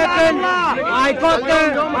 1 second. I got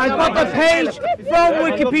the page from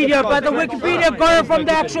Wikipedia, but the Wikipedia got it from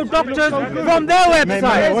the actual doctors from their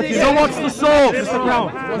website. So what's the source?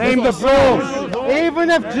 Name the source. Even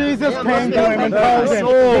if Jesus came to him and told him,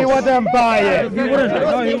 he wouldn't buy it. He wouldn't.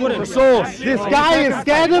 No, he wouldn't. The source. This guy is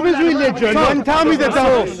scared of his religion. Won't tell me that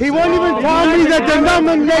he won't even tell me the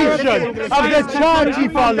denomination of the church he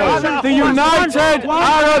follows. The United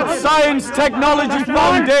Arab Science Technology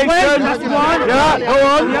Foundation. That's one. Yeah, go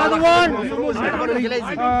on. The other one.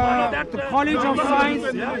 The College of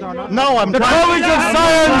Science. No, I'm the College of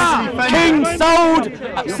Science, King Saudi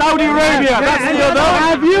Arabia. That's the other.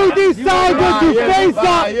 Have you decided to face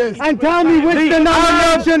up and tell me which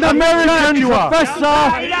denomination American professor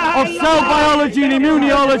of cell biology and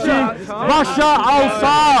immunology, Bashar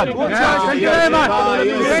al-Assad.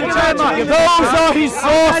 Those are his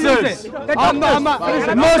sources.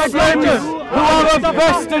 Muslims who have a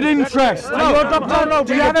vested interest. Do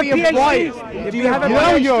you have a PhD?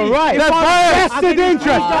 No, you're right. Vested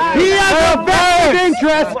interest. He has a vested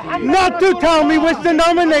interest not to tell me which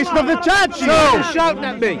denomination of the church he is. Shouting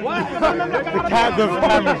at me. The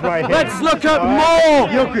camera's right here. Let's look at more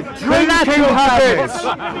drinking habits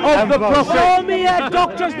of the Prophet. Show me a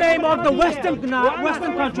doctor's name of the Western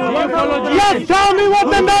country. Yes, tell me what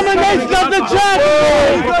the denomination of the church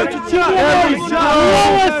is.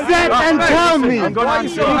 Lower set and tell me. I'm going to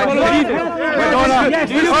answer.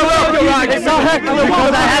 It's a heckler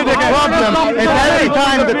because I have a problem. It's every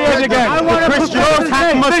time the Christians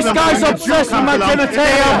attack Muslims. This guy's obsessed with my genitalia.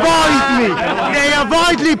 They avoid me. They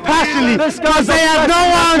avoid me passionately because they have no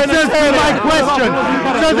answers to my question.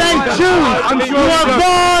 So they choose to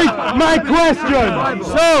avoid my question.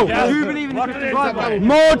 So,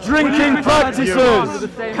 more drinking practices.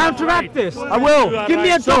 Counteract this. I will. Give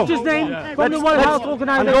me a doctor's name from the World Health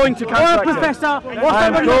Organization. I'm going to counteract or a professor.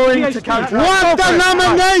 I'm going to counteract. What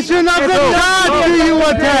denomination of the church do you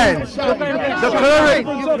attend? The current.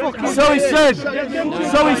 So he said.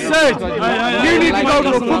 You need to go to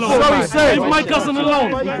a football. So he said. Leave my cousin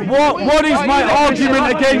alone. What is my argument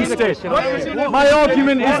against it? My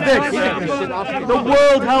argument is this: the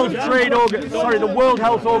World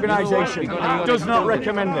Health Organization does not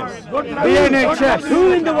recommend this. The NHS.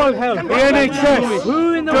 Who in the World Health? The NHS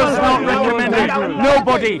does not recommend it.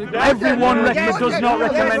 Nobody. Everyone does not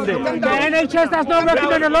recommend it. The NHS does not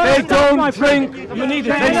recommend it. They don't drink.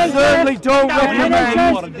 They certainly don't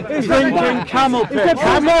recommend drinking camel piss.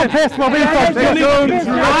 Camel piss will be for They don't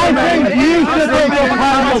recommend. you should drink your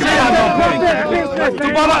camel piss.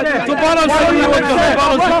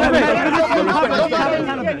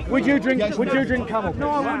 Would you drink camel piss? No,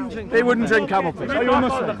 I wouldn't drink. They wouldn't drink camel piss. Are you a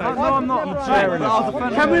Muslim? No, I'm not. Fair enough.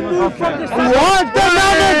 Can we move from this? What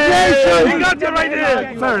denomination? You got it right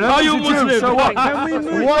there. Fair enough. Are you a Muslim? So what?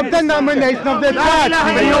 What denomination of the church?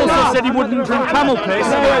 He also said he wouldn't drink camel piss,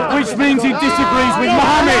 which means he disagrees with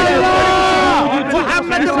Muhammad.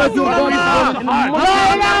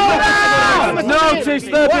 Notice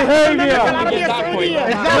their behaviour.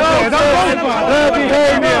 Their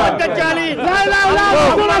behaviour.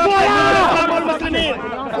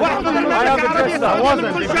 I have addressed that. Wasn't.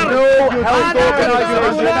 No health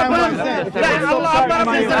organisation.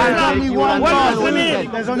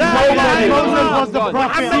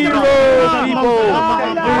 Zero people.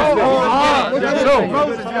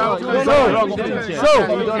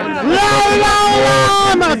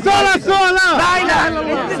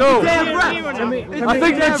 I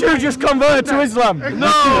think that you just converted to Islam.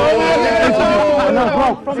 No.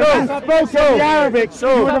 The Arabic.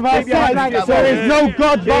 So there is no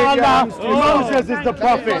God but Allah. Moses is the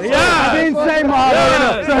prophet. I didn't say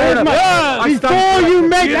Muhammad. So here's my. Before you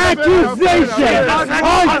make accusations,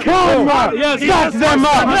 I come up. Shut them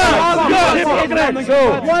up.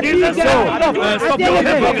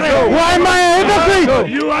 Why am I a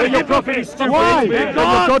hypocrite? Your prophet is stupid. Why? That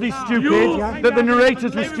your God is stupid. That the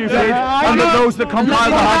narrators were stupid. And that those that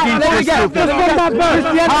compiled the hadiths were stupid.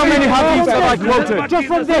 How many hadiths have I quoted? Just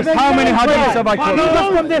from this. How many hadiths have I quoted?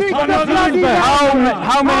 Just from this. How many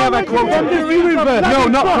have I quoted? No,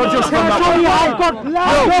 not just from that one.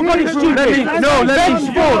 Let me just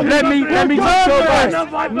go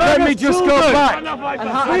back. Let me just go back.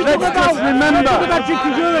 Let's just remember.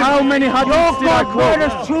 How many hadiths did I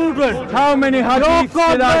quote? How many hadiths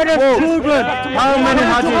did I quote?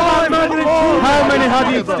 How many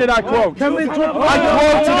hadiths did I quote? I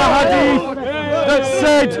quoted a hadith that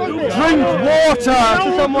said drink water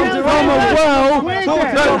from a well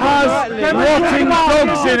that has rotting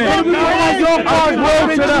dogs in it. I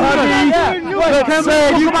quoted a hadith that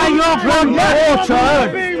said drink water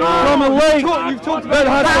from a lake that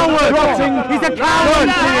has rotting dogs in it. He's a coward.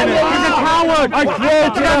 I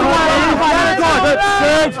quoted a hadith that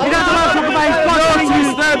said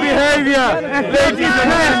notice their behaviour. Ladies and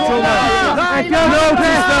gentlemen,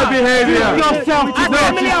 notice their behaviour.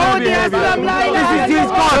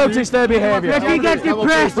 Notice their behaviour. If you get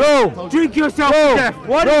depressed, drink yourself to death.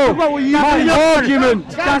 My argument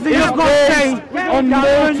is based on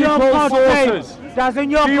multiple sources. Doesn't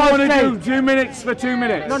your Do you want to do 2 minutes for 2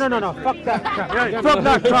 minutes? No. Fuck that. Fuck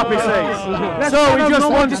that crap, he says. So he just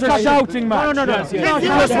wants a shouting match. No. He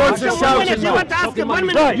just wants a shouting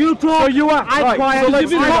match. Right. You talk. So you are. Right. So let's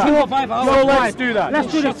do that. So let's do that.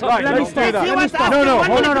 Let's do this. Right. Let's do that. No.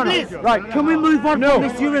 Hold on. Right. Can we move on from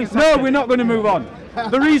this urine? No, we're not going to move on.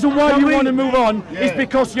 The reason why you want to move on is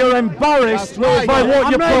because you're embarrassed by what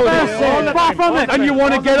you're putting. Far from it. And you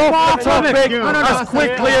want to get off the topic as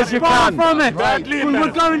quickly as you can. Far from it.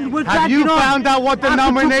 Have you found out what the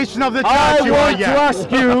nomination of the church I you are want to yet? ask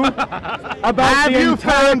you about Have the you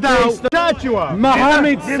entire found out case that church you are?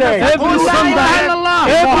 Muhammad said every Sunday.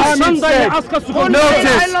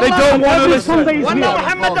 Notice they don't want to listen.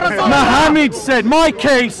 Muhammad said, my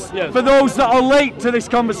case for those that are late to this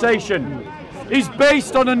conversation is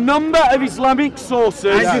based on a number of Islamic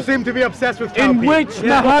sources And you seem to be obsessed with in which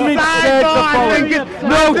Muhammad said the following.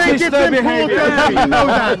 Notice their behaviour.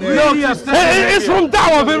 It's from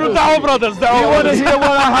Dawah, we're Dawah brothers. You want to hear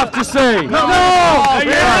what I have to say? No!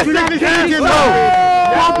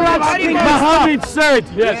 Muhammad said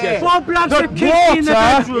that water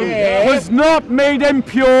was not made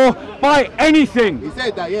impure by anything. He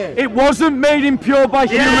said that, yeah. It wasn't made impure by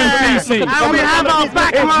human feces. And we have our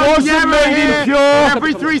back It wasn't made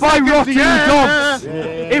impure by rotting dogs.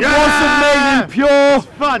 It wasn't made impure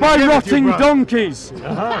by rotting donkeys.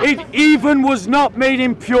 It even was not made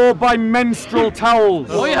impure by menstrual towels.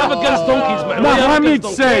 What do you have against donkeys, man?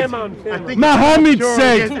 Muhammad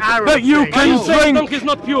said that you can drink donkey's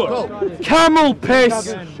not pure. camel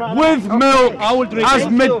piss with milk as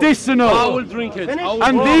medicinal. I will drink it.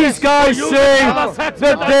 And these guys say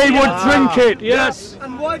that they would drink it. Yes. If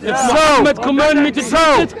Muhammad commanded me to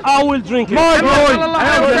drink it, I will drink it. My point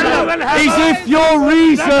is if your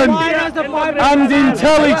reason and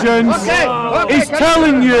intelligence is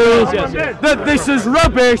telling you that this is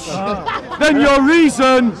rubbish, then your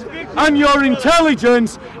reason and your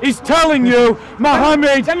intelligence is telling you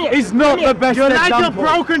Muhammad is not the best You're like example. a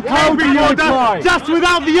broken How tape do you recorder, reply? just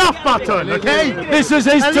without the off button, okay? This is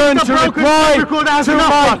his turn to reply to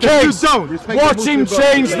my case. Watch him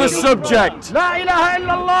change the subject. La ilaha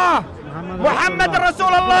illallah. Muhammad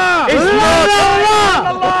Rasulullah.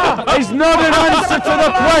 It's not an answer to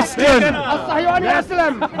the question.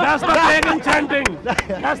 That's the big intending.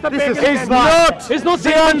 That's the big It's not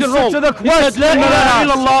the answer to the question that I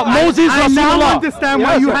asked. Moses I now Rasulullah. understand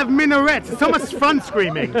why you have minarets. It's so much fun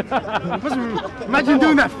screaming. Imagine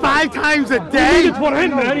doing that 5 times a day. For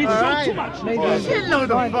him, man. He's too much. Shitload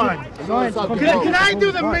of fun. Can I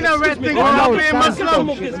do the minaret thing without being Muslim?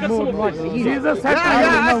 Jesus said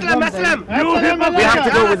We have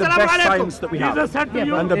to go with the best science that we have. Jesus said to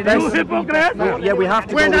you, And the best, you hypocrite. yeah, we have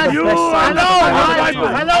to go with the best I science. know.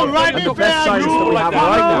 Hello, right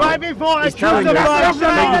before I choose the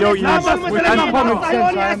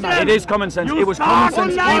It is common sense. It was common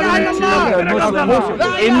sense even to Muslims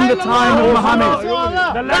in the time of Muhammad.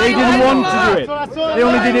 They didn't want to do it. They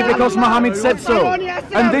only did it because Muhammad said so.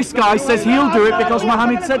 And this guy says he'll do it because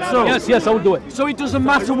Muhammad said so. Yes, yes, I'll do it. So it doesn't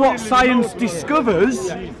matter what science discovers,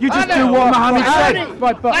 you just do what Muhammad said.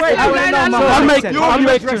 No,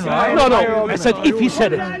 I said if he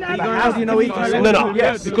said it. How do you know he can say it? No,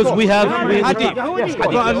 yes, because we have hadith.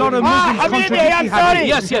 But a lot of Muslims contradict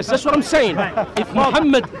hadith. Yes, that's what I'm saying. If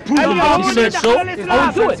Muhammad proven that he said so, I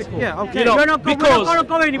will do it. Yeah, okay. You know, because not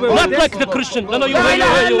like the Christian. No, you wait.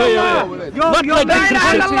 Not like the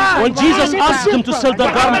Christians. When Jesus asked them to sell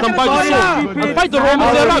their garment and buy the sword and fight the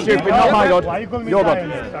Romans, they're right. Not my God. Your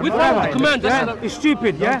God. We follow the command. It's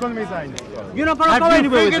stupid, yeah? You're not going to go Have you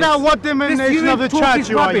anywhere figured with out what denomination of the church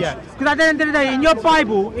you are yet? Because at the end of the day, in your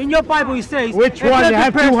Bible it says... Which one? You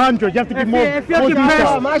have 200. You have to give more If you're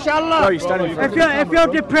depressed, Mashallah. if you're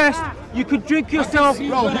depressed, you could drink yourself,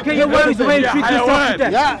 get your worries away and drink yourself to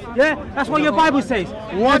death. Yeah? That's what your Bible says.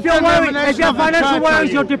 If you're worried, if you have financial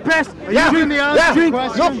worries, you're depressed, drink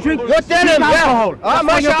alcohol.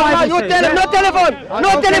 MashaAllah, you tell him, no telephone.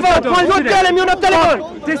 You tell him, you're not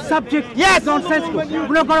telephone. This subject is nonsensical. We're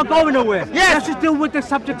not going to go nowhere. Let's just deal with the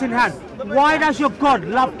subject in hand. Why does your God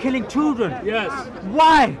love killing children? Yes.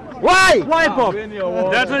 Why? Why, Bob?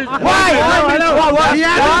 That is Why?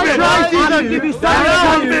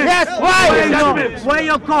 Yes, why? Where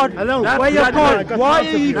your God? Where your God? Why are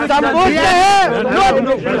you?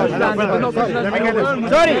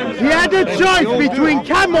 Sorry, he had a choice between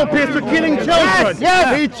camel piss or killing children.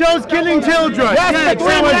 Yes. He chose killing children. Yes.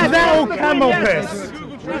 So it's now camel piss.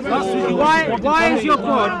 Why is your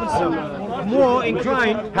God more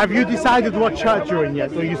inclined? Have you decided what church you're in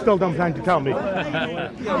yet, or you still don't plan to tell me?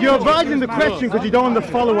 You're avoiding the question because you don't want the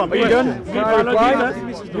follow-up question.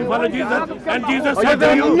 You follow Jesus? And Jesus said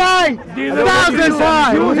to you, 9,000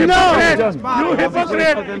 times! No! You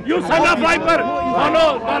hypocrite! You son of viper!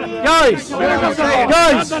 Guys,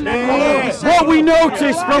 what we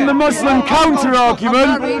noticed from the Muslim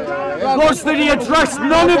counter-argument was that he addressed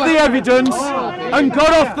none of the evidence and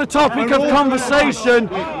got off the topic of conversation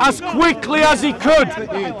as quickly as he could.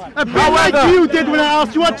 Like you did when I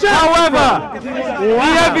asked you what church. However, the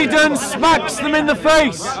evidence smacks them in the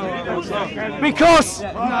face because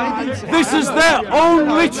this is their own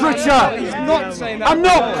literature. I'm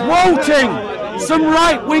not quoting some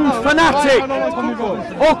right-wing fanatic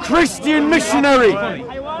or Christian missionary.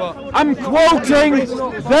 I'm quoting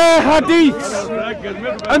their hadiths,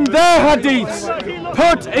 and their hadiths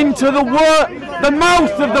put into the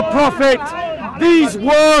mouth of the Prophet these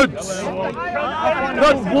words,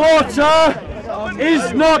 that water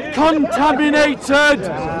is not contaminated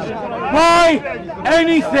by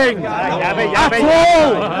anything at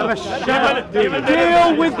all.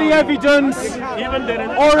 Deal with the evidence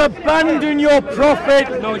or abandon your prophet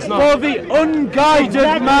for the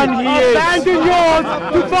unguided man he is. Abandon yours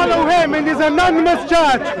to follow him in his anonymous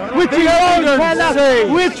church, which he won't tell us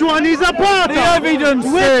which one he's a part of. The evidence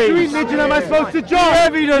Which religion am I supposed to join? The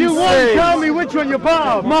evidence You won't tell me which one you're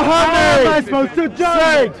part of. Muhammad How am I supposed to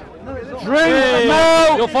join? Drink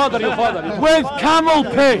milk Your father. with camel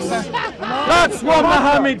piss. That's what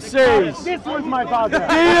Muhammad says. This was my father.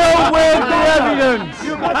 Deal with the evidence.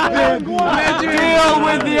 Deal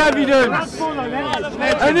with the evidence.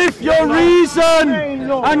 And if your reason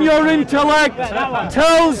and your intellect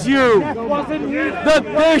tells you that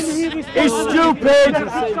this is stupid,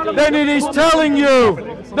 then it is telling you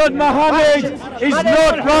that Muhammad is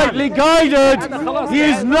not rightly guided. He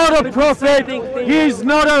is not a prophet. He is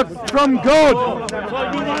not from God.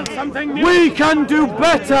 We can do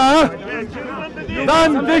better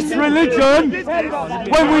than this religion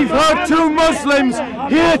when we've heard two Muslims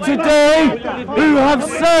here today who have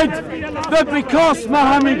said that because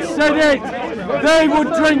Muhammad said it, they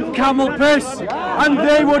would drink camel piss and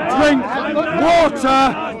they would drink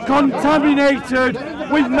water contaminated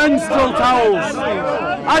with menstrual towels.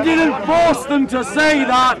 I didn't force them to say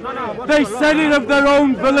that. They said it of their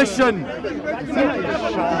own volition.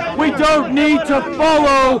 We don't need to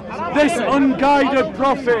follow this unguided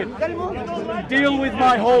prophet. Deal with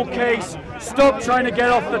my whole case. Stop trying to get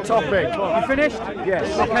off the topic. You finished?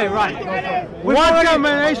 Yes. Okay, right. What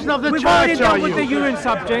denomination of the church are with the you? urine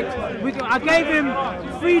subject. I gave him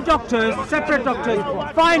 3 doctors, separate doctors.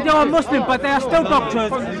 Fine, they are Muslim, but they are still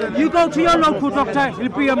doctors. You go to your local doctor, he'll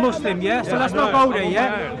be a Muslim, yeah? So let's not go there,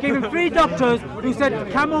 yeah? Gave him 3 doctors who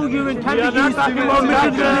said camel urine can be used for medicinal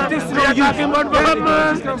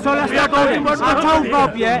use. So let's not go there. I told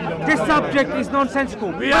Bob, yeah, this subject is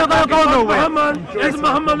nonsensical. We're not going to go nowhere. Is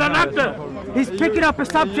Muhammad an actor? He's picking up a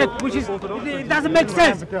subject which it doesn't make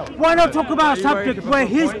sense. Why not talk about a subject where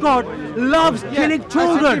his God loves killing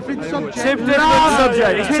children? Different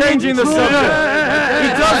subject. He's changing the subject. He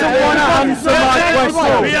doesn't want to answer my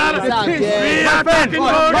question.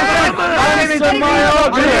 Answer my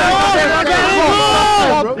argument.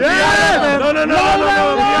 No.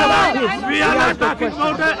 We are not talking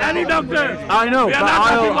about any doctor. I know, but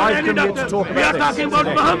I've come here to talk about this. We are talking about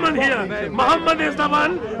Muhammad here. Muhammad is the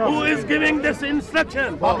one who is giving this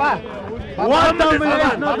instruction. What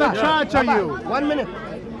domination of the church are you? 1 minute.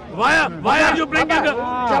 Why are you bringing up?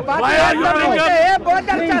 Why are you bringing up?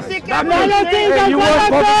 You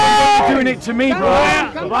weren't bothered doing it to me, bro.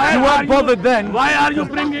 You weren't bothered then. Why are you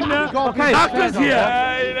bringing the doctors here?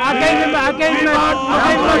 I gave him a doctor.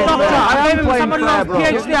 I gave him someone who has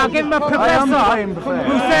PhD. I gave him a professor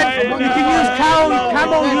who said you can use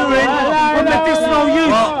camel urine for medicinal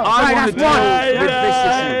use. Right, that's one. With this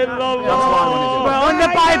issue. That's what I want to do. Well, on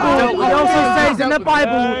the Bible, it also says in the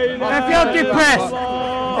Bible, if you're depressed,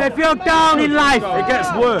 if you're down in life, it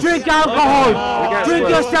gets worse. Drink alcohol, drink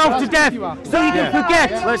yourself to death, so you can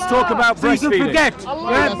forget. Let's talk about breastfeeding. So you can forget.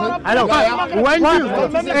 Hello.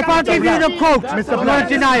 If I give you the quote, Mr. you Brown, won't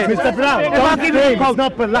deny it. Mr. Brown, If I give you the quote, it's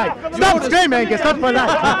not polite. Stop screaming, it's not polite.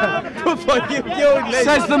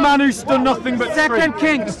 Says the man who's done nothing but Second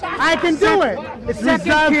Kings. I can do it. It's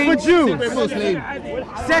reserved for Jews.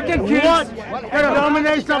 Second Kings. What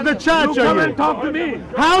domination of the church are you? Talk to me.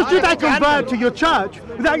 How should I convert to your church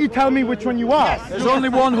without you telling me which one you are? There's only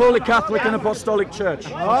one Holy Catholic and Apostolic Church.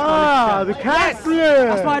 Ah, the Catholic.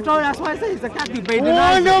 That's why I say it's a Catholic, but he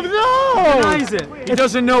denies One of those. it. He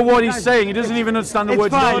doesn't know what he's saying. He doesn't even understand the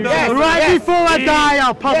words. Right before I die,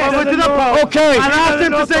 I'll pop over to the Pope. Okay. And ask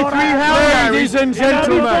him to say 3 Hail Marys. Ladies and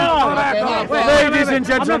gentlemen. Ladies and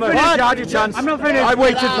gentlemen. You had your chance. I'm not finished. I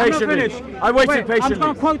waited patiently. I waited I'm patiently.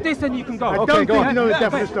 going to quote this and you can go. I don't think you know the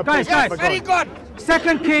definition of Guys, patience. Very good.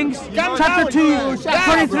 Second Kings, chapter 2,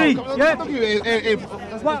 23. Yeah?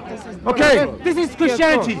 Okay. This is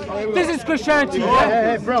Christianity. This is Christianity.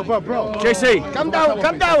 Hey, bro. JC. Come down. No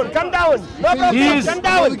problem. Come down.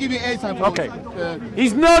 Okay.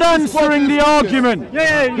 He's not answering the argument.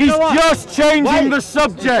 He's just changing the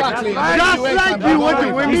subject. Just like you were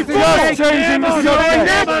doing He's before. just changing the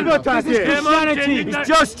subject. Christianity. He's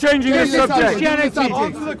just changing the subject. Christianity.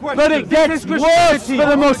 But it gets worse for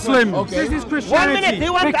the Muslims. This is 1 Christianity. minute. He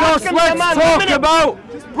wants to Because ask him, let's come on, 1 talk minute. about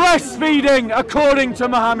breastfeeding according to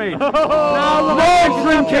Muhammad. No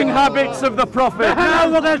drinking habits of the Prophet.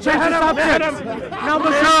 Now we're going to change the subject. Now we're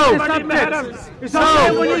going to change the subject. It's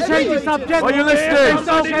okay when you change the subject. Are you listening? It's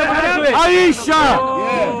okay when I do it. Aisha!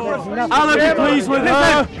 I'll be pleased with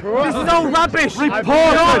her. This is all rubbish.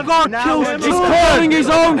 Reported. Your God kills He's children. calling his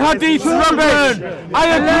own hadith rubbish. I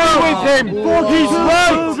agree with him. He's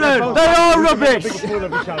right. They are rubbish.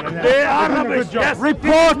 They are rubbish. Yes.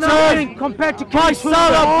 Reported compared to by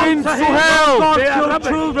Salah bin Suhail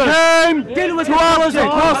came to Allah's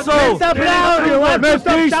apostle, may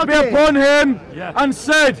peace be upon him, and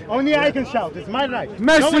said, Only I can shout. It's my right.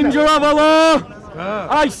 Messenger of Allah,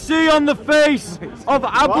 I see on the face of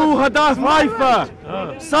Abu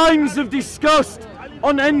Hudhaifa signs of disgust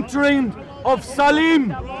on entering of Salim,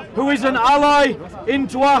 who is an ally,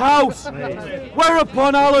 into our house.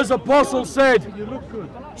 Whereupon Allah's apostle said,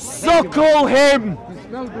 suckle him.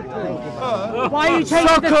 Why are you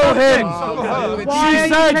changing the Suckle him. subject? Why She are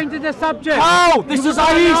you said, changing the subject? how? This is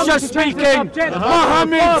Aisha speaking.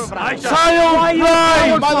 Muhammad's child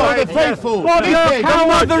bride. Mother of the faithful. The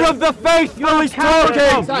mother of the faithful is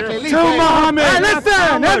talking to Muhammad. Hey,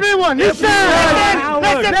 listen, everyone, listen.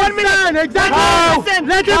 Listen, exactly.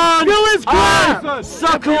 Let him do his crap.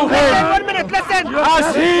 Suckle him. 1 minute. Listen.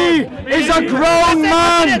 As he is a grown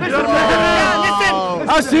man.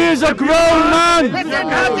 As he is a grown man.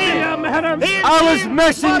 Allah's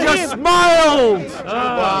messenger smiled.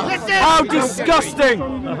 How disgusting.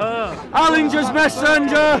 Allah's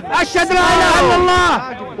messenger أشهد لا إله إلا الله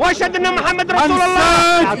وأشهد أن محمد رسول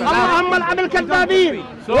الله اللهم العن الكذابين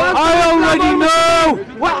I already know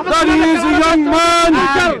that he is a young man.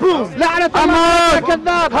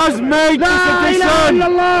 Ahmad has made this addition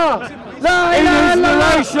in his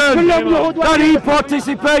relation that he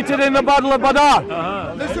participated in the Battle of Badr.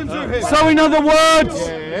 So in other words,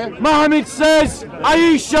 Muhammad says,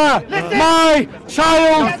 Aisha, my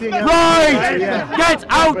child bride, get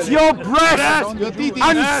out your breast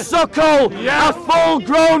and suckle a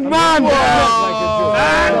full-grown man.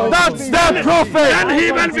 That's their prophet. And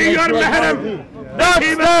he will be your mahram.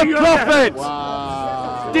 That's their prophet.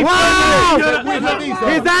 Wow!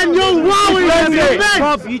 Is that your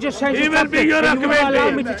wow? Bob, you just changed the subject. He will be your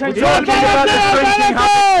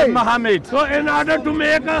recommendation. Muhammad. So in order to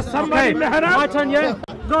make us somebody mahram, My turn, yeah?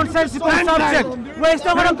 Nonsensical subject. We're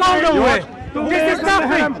still going to go nowhere. This is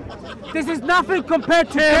nothing. This is nothing compared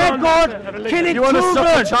to their God killing You want to children.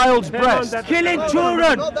 suck a child's breast? Killing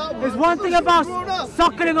children. There's one thing about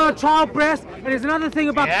suckling on a child's breast, and there's another thing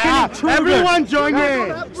about killing children. Everyone join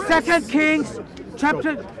in. 2 Kings,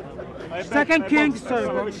 chapter. 2 Kings, sorry,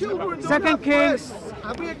 bro. 2 Kings.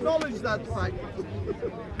 Have we acknowledged that fact?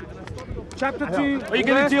 Chapter 2. Are you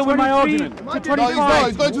going to deal with my argument? To No, 25. he's not.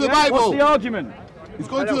 He's going to the Bible. What's the argument? He's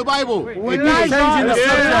going to the Bible. Changing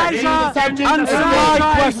the subject. Answer my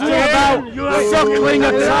question about suckling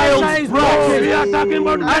a child's breast. we are talking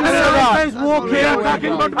about Answer mahram.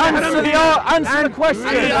 that. Answer the question. We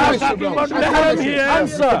are talking about mahram here.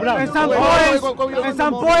 Answer. And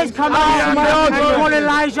some boys come out and call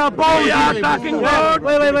Elijah Baldy. We are talking about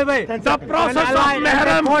Wait. the process of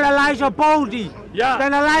mahram. Call Elijah Baldy. Yeah.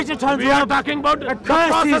 Then Elijah turns We are around talking about the and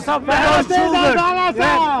process curses of those mahram. children.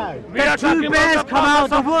 We are Two talking bears about the come out process of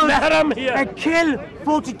the of woods mahram here. and kill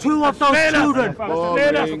 42 of those children.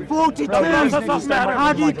 42. 42.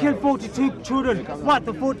 How do you kill 42 children? What?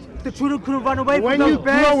 The children couldn't run away When from you those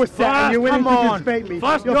bears? grow a set and you're willing Come to on. debate me,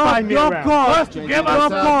 First, you'll find me Your around. God. First, give us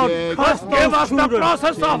the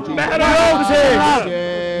process of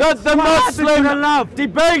mahram. That the Muslim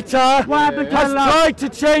debater What happened to has love? tried to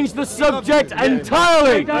change the subject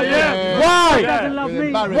entirely. Why?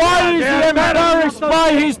 Why is he embarrassed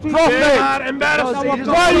by his prophet?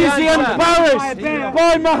 Why is he embarrassed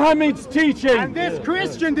by Muhammad's teaching? This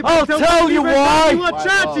Christian I'll debater tell won't you even why. know what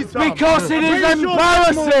church he's from. Because it is Pretty sure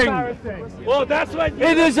embarrassing. Oh, that's what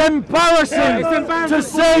It is embarrassing to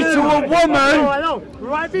say to a woman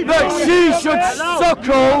that she should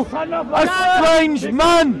suckle a strange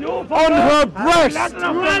man on her breast so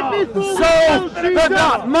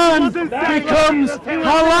that man becomes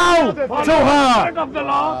halal to her.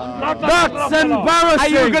 That's embarrassing. Are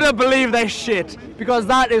you going to believe this shit? Because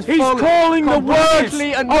that is He's calling the words of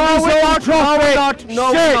his own prophet shit.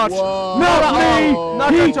 Not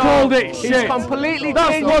me. He called it shit. He's completely That's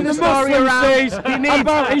changing what the the story Muslim around. says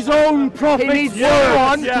about his own He prophet's needs words.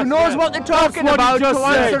 someone who knows what they're talking what he about to just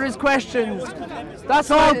said. answer his questions. That's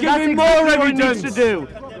So I'll what, give that's him more exactly what he needs evidence. to do.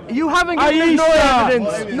 You haven't given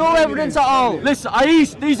us no evidence at all. Listen,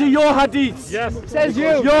 Aish, these are your hadiths. Yes. Says you.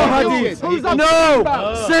 Your hadiths. No,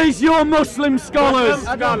 says your Muslim scholars,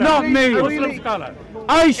 not me. Muslim scholar.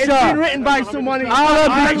 It's been Aisha, written by someone. Allah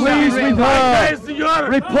be pleased with her,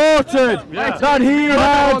 reported that he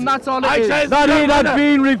had That's all it is. that it had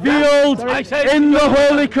been revealed in the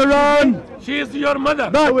Holy Quran She is your mother.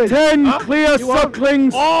 that 10 clear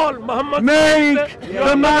sucklings All Muhammad make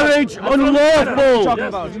the marriage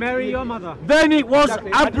unlawful. Marry your mother. Then it was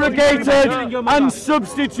abrogated and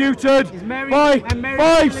substituted by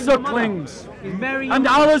 5 sucklings. And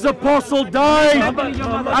Allah's apostle died,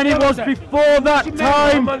 and it was before that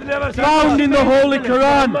time found in the Holy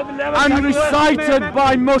Quran and recited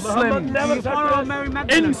by Muslims.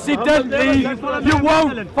 Incidentally, you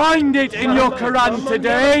won't find it in your Quran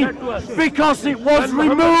today because it was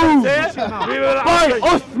removed by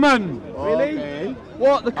Uthman. Really?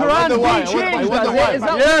 What, the Quran's been changed, has it? Is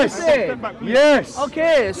that what you're saying? Yes.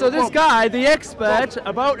 Okay, so this guy, the expert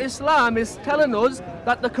about Islam, is telling us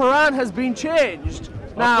that the Quran has been changed.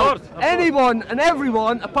 Now, anyone and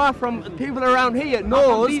everyone, apart from people around here,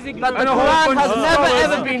 knows that the Quran has never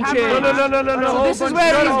ever been changed. No. So this is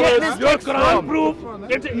where he's getting his text from.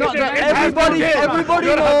 Not that everybody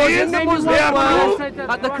knows in the Muslim world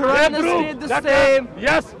that the Quran has stayed the same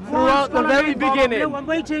throughout the very beginning. The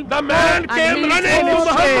man came running to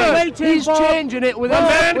Muhammad. He's changing it with his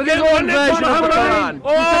own version of the Quran.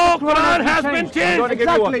 Oh, Quran has been changed.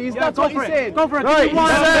 Exactly, that's what he said. Go for it. Right, The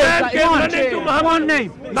man came running to Muhammad. One name. The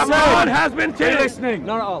Quran has been changed. Listening.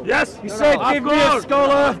 Not at all. Yes. He said, give me a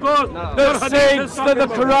scholar that says that the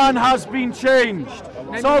Quran has been changed.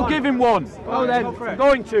 So I'll give him one. Oh, then.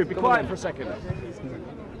 Going to. Be quiet for a second.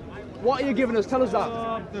 What are you giving us? Tell us that.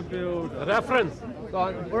 Reference. Go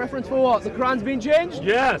on. A reference for what? The Quran's been changed?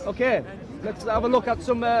 Yes. Okay. Let's have a look at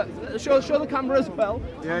some. Show the camera as well.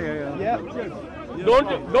 Yeah.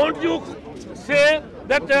 Don't you say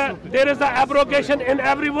that there is an abrogation in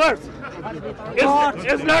every verse.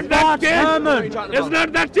 It's not that changed. It's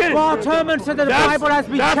not that changed. Bart Herman said that the Bible has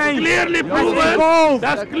been changed. That's clearly proven.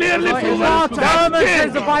 That's clearly proven. Bart Herman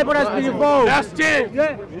says the Bible has been evolved. That's changed.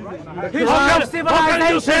 History of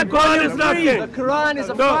civilization, volume 3. The Quran is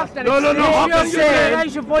a fact and No. How can you say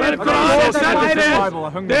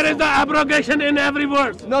Bible. there is the abrogation in every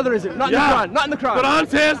verse? No, there isn't. Not in the Quran. Not in the Quran. Quran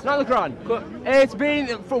says. Not in the Quran. It's been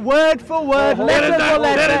for word, letter for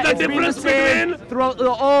letter. There is the difference between throughout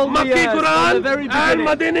all the Makki Quran very and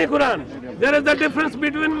Madini Quran. There is the difference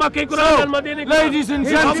between Makki Quran and Madini Quran. Ladies and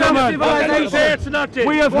gentlemen,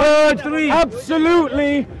 we have heard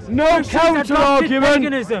absolutely no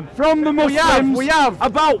counter-argument from the Muslims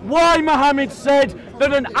about why Muhammad said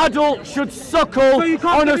that an adult should suckle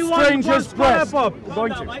on a stranger's breast.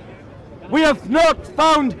 We have not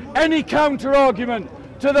found any counter-argument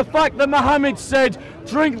to the fact that Muhammad said,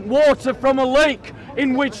 drink water from a lake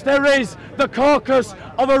in which there is the carcass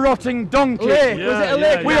of a rotting donkey. Was it a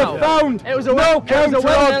lake? We have found no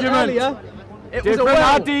counter-argument. Different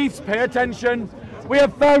hadiths, pay attention. We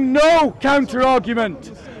have found no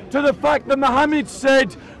counter-argument to the fact that Muhammad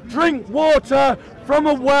said, drink water from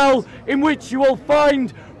a well in which you will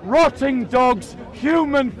find rotting dogs,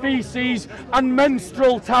 human feces and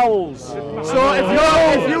menstrual towels. So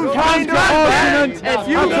if you find a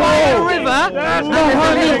river,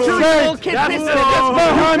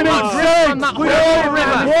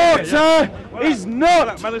 water is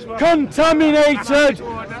not contaminated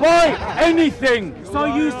by anything. So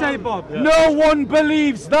you say, Bob? No one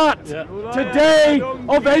believes that today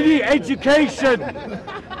of any education.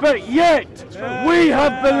 But yet we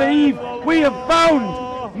have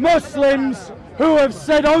found Muslims who have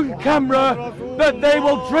said on camera that they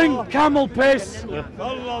will drink camel piss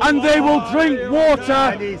and they will drink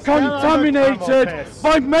water contaminated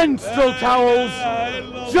by menstrual towels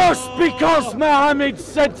just because Muhammad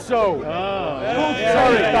said so.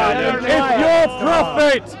 Sorry, if your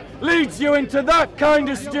prophet leads you into that kind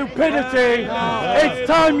of stupidity, it's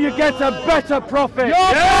time you get a better prophet. Your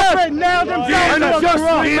prophet nailed himself And to the just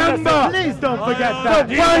cross. remember, Please don't forget that.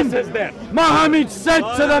 when Muhammad said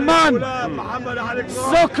to the man,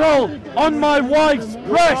 suckle on my wife's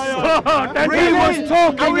breast, he was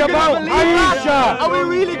talking about Aisha,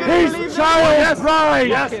 his child's bride.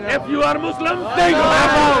 Yes, if you are Muslim, Think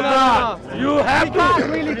about that. you have to.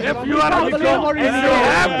 If you are Muslim, you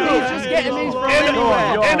have to. He's just getting these from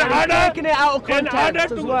anywhere. Taking it out of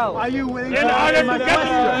context as well. Are you willing In to order answer to my get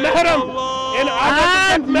question? mahram, in order to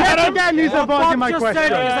And get yet mahram, again he's avoiding my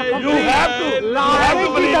question. you have to. I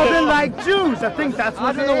think he doesn't like Jews. I think that's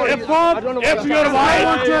what it is. If your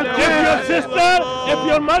wife, if your sister, if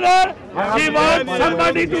your mother, she wants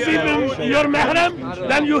somebody to be your mahram,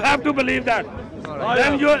 then you have to believe that.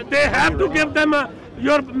 Then they have to give them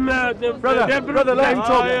your Brother, let him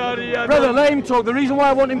talk. Brother, let him talk. The reason why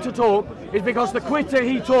I want him to talk is because the quicker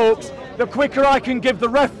he talks, the quicker I can give the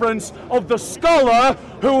reference of the scholar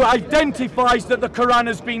who identifies that the Quran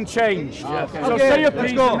has been changed. So say your piece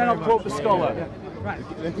and then I'll quote the scholar.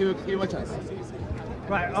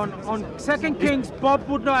 Right, on 2 Kings, Bob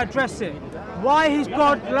would not address it. Why his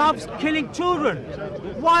God loves killing children?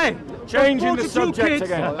 Why? Changing the 42 subject kids,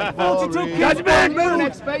 again. 42 kids. Judgment! were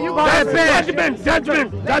moved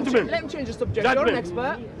Judgment! Let him change the subject. You're an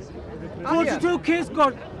expert. 42 kids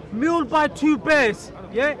got mauled by 2 bears.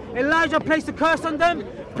 Yeah, Elijah placed a curse on them,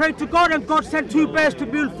 prayed to God, and God sent 2 bears to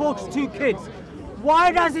maul 42 kids.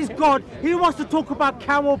 Why does his God? He wants to talk about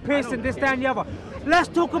camel piss and this, that, and the other. Let's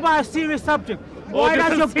talk about a serious subject. Why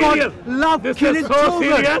does your God love killing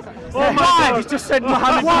children? Oh my God, he's just said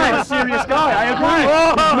Muhammad's not a serious guy. I agree.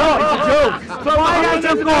 No, it's a joke. So Why does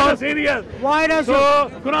your God? Serious. Why does So your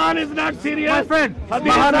Quran is not serious. my friend? Hadith Why is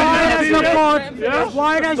not does your serious. God? Yes.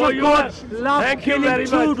 Why does So your you God are- love Thank you killing very much.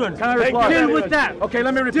 children? Can I reply? Deal with that. Okay,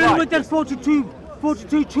 let me reply. Deal with that 42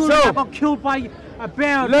 children So- that got killed by a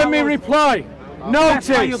bear. Let me reply. That's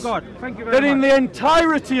why Notice your God. Thank you that very in much. the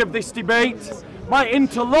entirety of this debate, my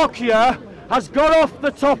interlocutor has got off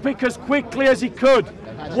the topic as quickly as he could.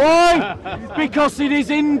 Why? Because it is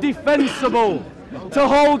indefensible to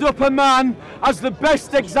hold up a man as the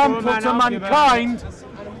best example to mankind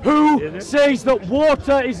who says that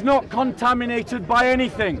water is not contaminated by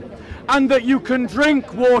anything, and that you can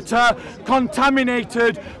drink water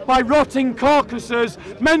contaminated by rotting carcasses,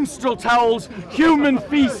 menstrual towels, human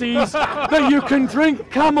feces, that you can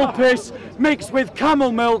drink camel piss mixed with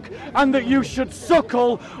camel milk, and that you should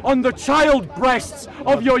suckle on the child breasts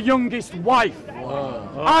of your youngest wife.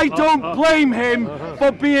 I don't blame him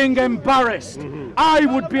for being embarrassed. I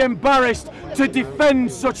would be embarrassed to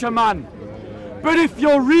defend such a man. But if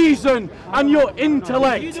your reason and your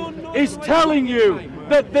intellect is telling you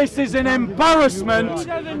that this is an embarrassment,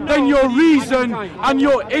 then your reason and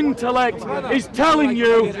your intellect is telling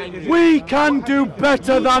you we can do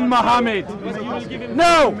better than Muhammad.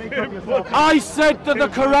 No, I said that the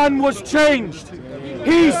Quran was changed.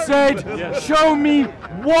 He said, show me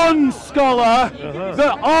one scholar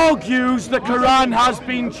that argues the Quran has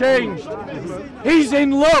been changed. He's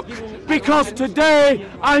in luck because today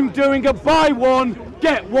I'm doing a buy one,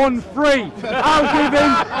 get one free. I'll give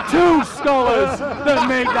him 2 scholars that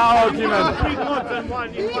make that argument.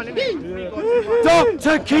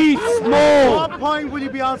 Dr. Keith Small, What point will you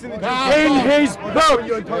be answering the in his book,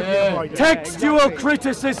 Textual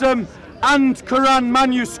Criticism and Quran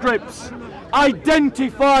Manuscripts,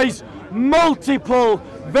 identifies multiple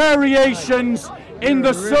variations in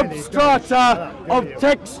the substrata of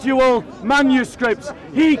textual manuscripts.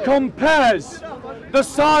 He compares the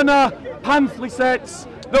Sunnah pamphlets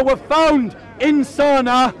that were found in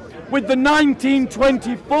Sunnah with the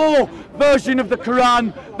 1924 version of the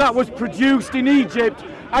Quran that was produced in Egypt,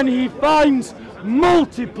 and he finds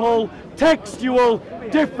multiple textual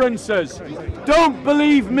differences. Don't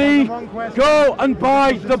believe me? Go and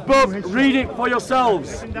buy the book, read it for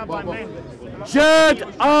yourselves. Jed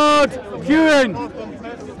Ard Puin.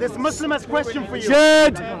 This Muslim has a question for you.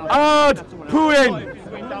 Jed Ard Puin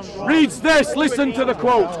reads this, listen to the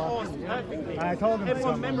quote.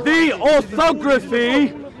 The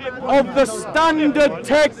orthography of the standard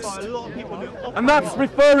text, and that's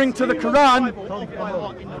referring to the Quran,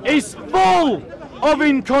 is full of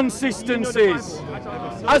inconsistencies,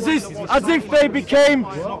 as if they became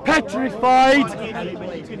petrified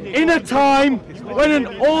in a time when an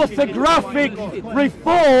orthographic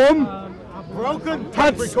reform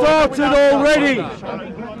had started already,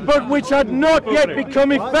 but which had not yet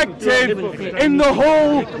become effective in the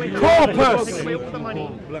whole corpus.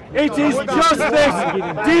 It is just this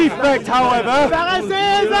defect, however,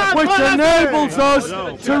 which enables us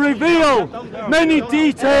to reveal many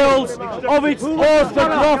details of its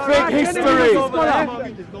orthographic history.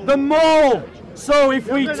 The more so if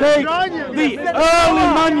we take the early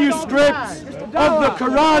manuscripts of the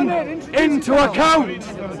Quran into account,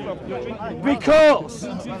 because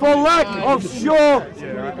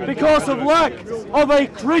of lack of a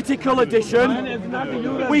critical edition,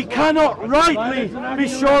 we cannot rightly be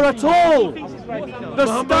sure at all.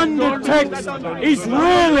 The standard text is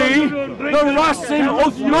really the Rasim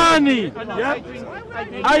Uthmani,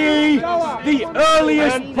 i.e. the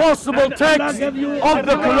earliest possible text of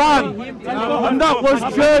the Quran, and that was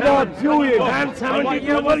Jed Puin.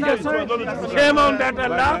 Shame on that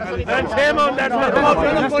Allah, and shame on that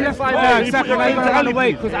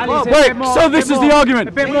Wait, so this is the argument.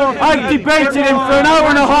 I've debated him for an hour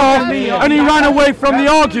and a half, and he ran away from the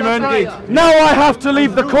argument. Now I have to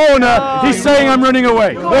leave the corner. He's saying I'm running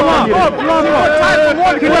away. Can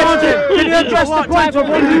you address the point of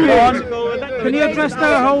Can you address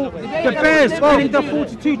the bears killing the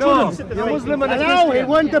 42 children? No, he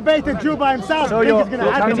won't debate a Jew by himself. So you're going to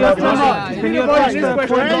add Can you address the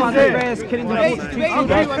point of the bears killing the 42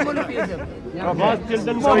 children?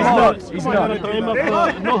 He's not.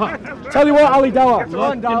 Tell you what, Ali Dawa.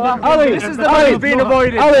 Ali, this is the man who's being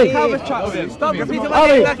avoided. Ali,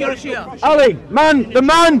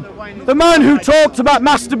 the man who talked about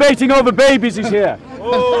masturbating over babies is here.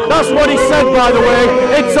 That's what he said, by the way.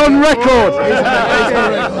 It's on record.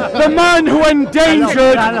 The man who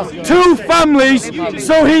endangered 2 families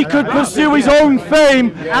so he could pursue his own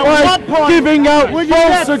fame by giving out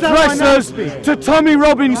false addresses to Tommy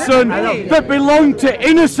Robinson that belonged to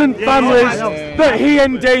innocent families that he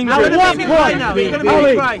endangered. At what point?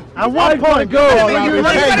 Ali, at what point? Go. He's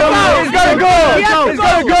got to go.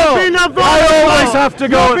 I always have to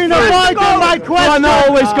go at 3. Do I not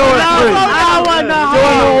always go at 3? Do I not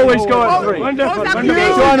always go at 3? Wonderful. Do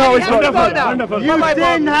I not always go at 3? You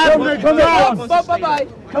didn't have the job.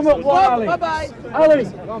 Come on, Ali. Ali,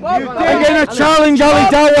 I'm going to challenge Ali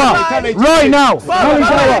Dawa right now. Ali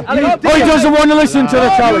Dawa. Oh, he doesn't want to listen to the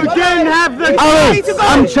challenge. You didn't have the Ali,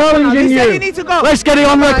 I'm challenging you. Let's get it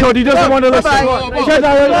on record. He doesn't want to listen.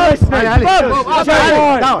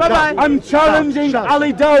 I'm challenging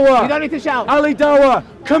Ali Dawa. You don't need to shout. Ali Dawa,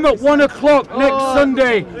 come at 1 o'clock next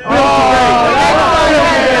Sunday.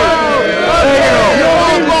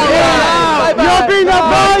 You've been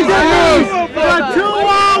advising me for 2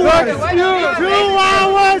 hours. 2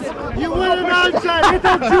 hours. You wouldn't answer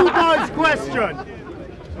little Jew boy's question.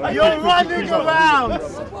 You're running around,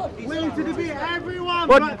 willing to defeat everyone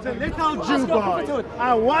but the little Jew boy.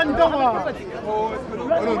 I wonder why.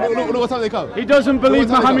 He doesn't believe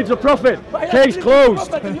Muhammad's a prophet. Case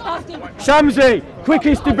closed. Shamsi,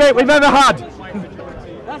 quickest debate we've ever had.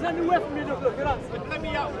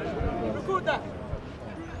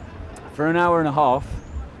 For an hour and a half,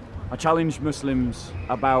 I challenged Muslims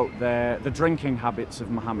about the drinking habits of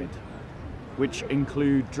Muhammad, which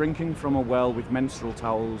include drinking from a well with menstrual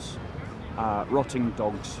towels, rotting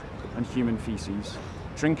dogs and human feces,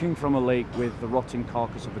 drinking from a lake with the rotting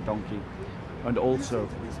carcass of a donkey, and also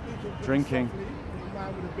drinking...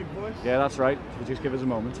 Yeah, that's right. So just give us a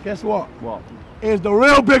moment. Guess what? What? Here's the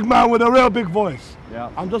real big man with a real big voice. Yeah.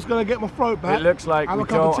 I'm just going to get my throat back. It looks like we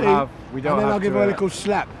don't have... and then I'll give her a little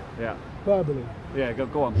slap. Yeah. Verbally. Yeah,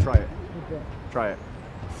 go on, try it. Okay. Try it.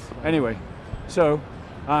 Anyway, so,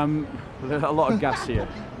 there's a lot of gas here.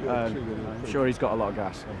 I'm sure he's got a lot of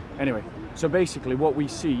gas. Anyway, so basically what we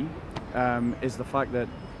see is the fact that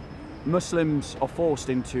Muslims are forced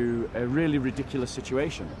into a really ridiculous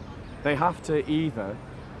situation. They have to either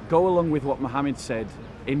go along with what Muhammad said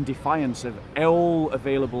in defiance of all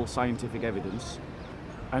available scientific evidence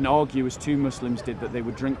and argue, as two Muslims did, that they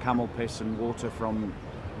would drink camel piss and water from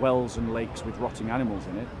wells and lakes with rotting animals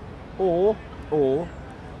in it, or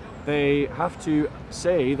they have to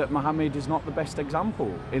say that Muhammad is not the best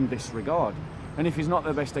example in this regard. And if he's not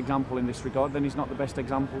the best example in this regard, then he's not the best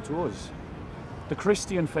example to us. The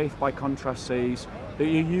Christian faith, by contrast, says that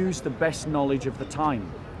you use the best knowledge of the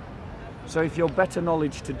time. So if your better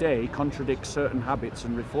knowledge today contradicts certain habits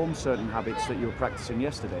and reforms certain habits that you were practicing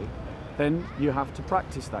yesterday, then you have to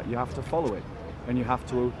practice that, you have to follow it, and you have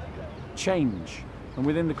to change. And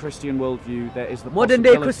within the Christian worldview, there is the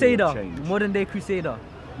modern-day crusader. Modern-day crusader.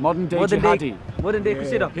 Modern-day jihadi. Modern-day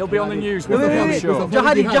crusader. He'll be on the news with them, I'm sure.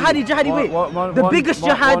 Jihadi, wait. The biggest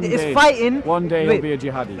jihad is fighting. One day he'll be a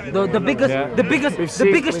jihadi. The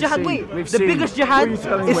biggest jihad, wait. The biggest jihad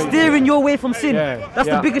is steering you away from sin. That's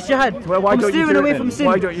the biggest jihad. Why don't you do it away from sin.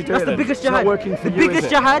 Why don't you do it? That's the biggest jihad. The biggest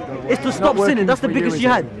jihad is to stop sinning. That's the biggest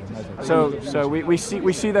jihad. So we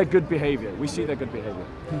see their good behavior. We see their good behavior.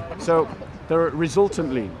 So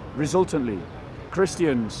resultantly,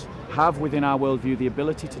 Christians have within our worldview the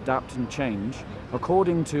ability to adapt and change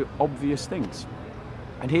according to obvious things.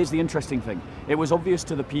 And here's the interesting thing. It was obvious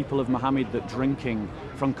to the people of Muhammad that drinking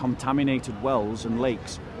from contaminated wells and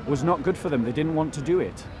lakes was not good for them. They didn't want to do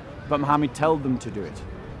it. But Muhammad told them to do it.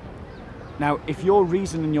 Now, if your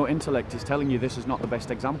reason and your intellect is telling you this is not the best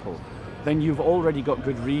example, then you've already got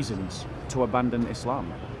good reasons to abandon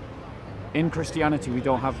Islam. In Christianity, we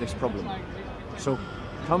don't have this problem. So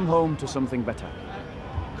come home to something better.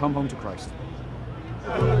 Come home to Christ.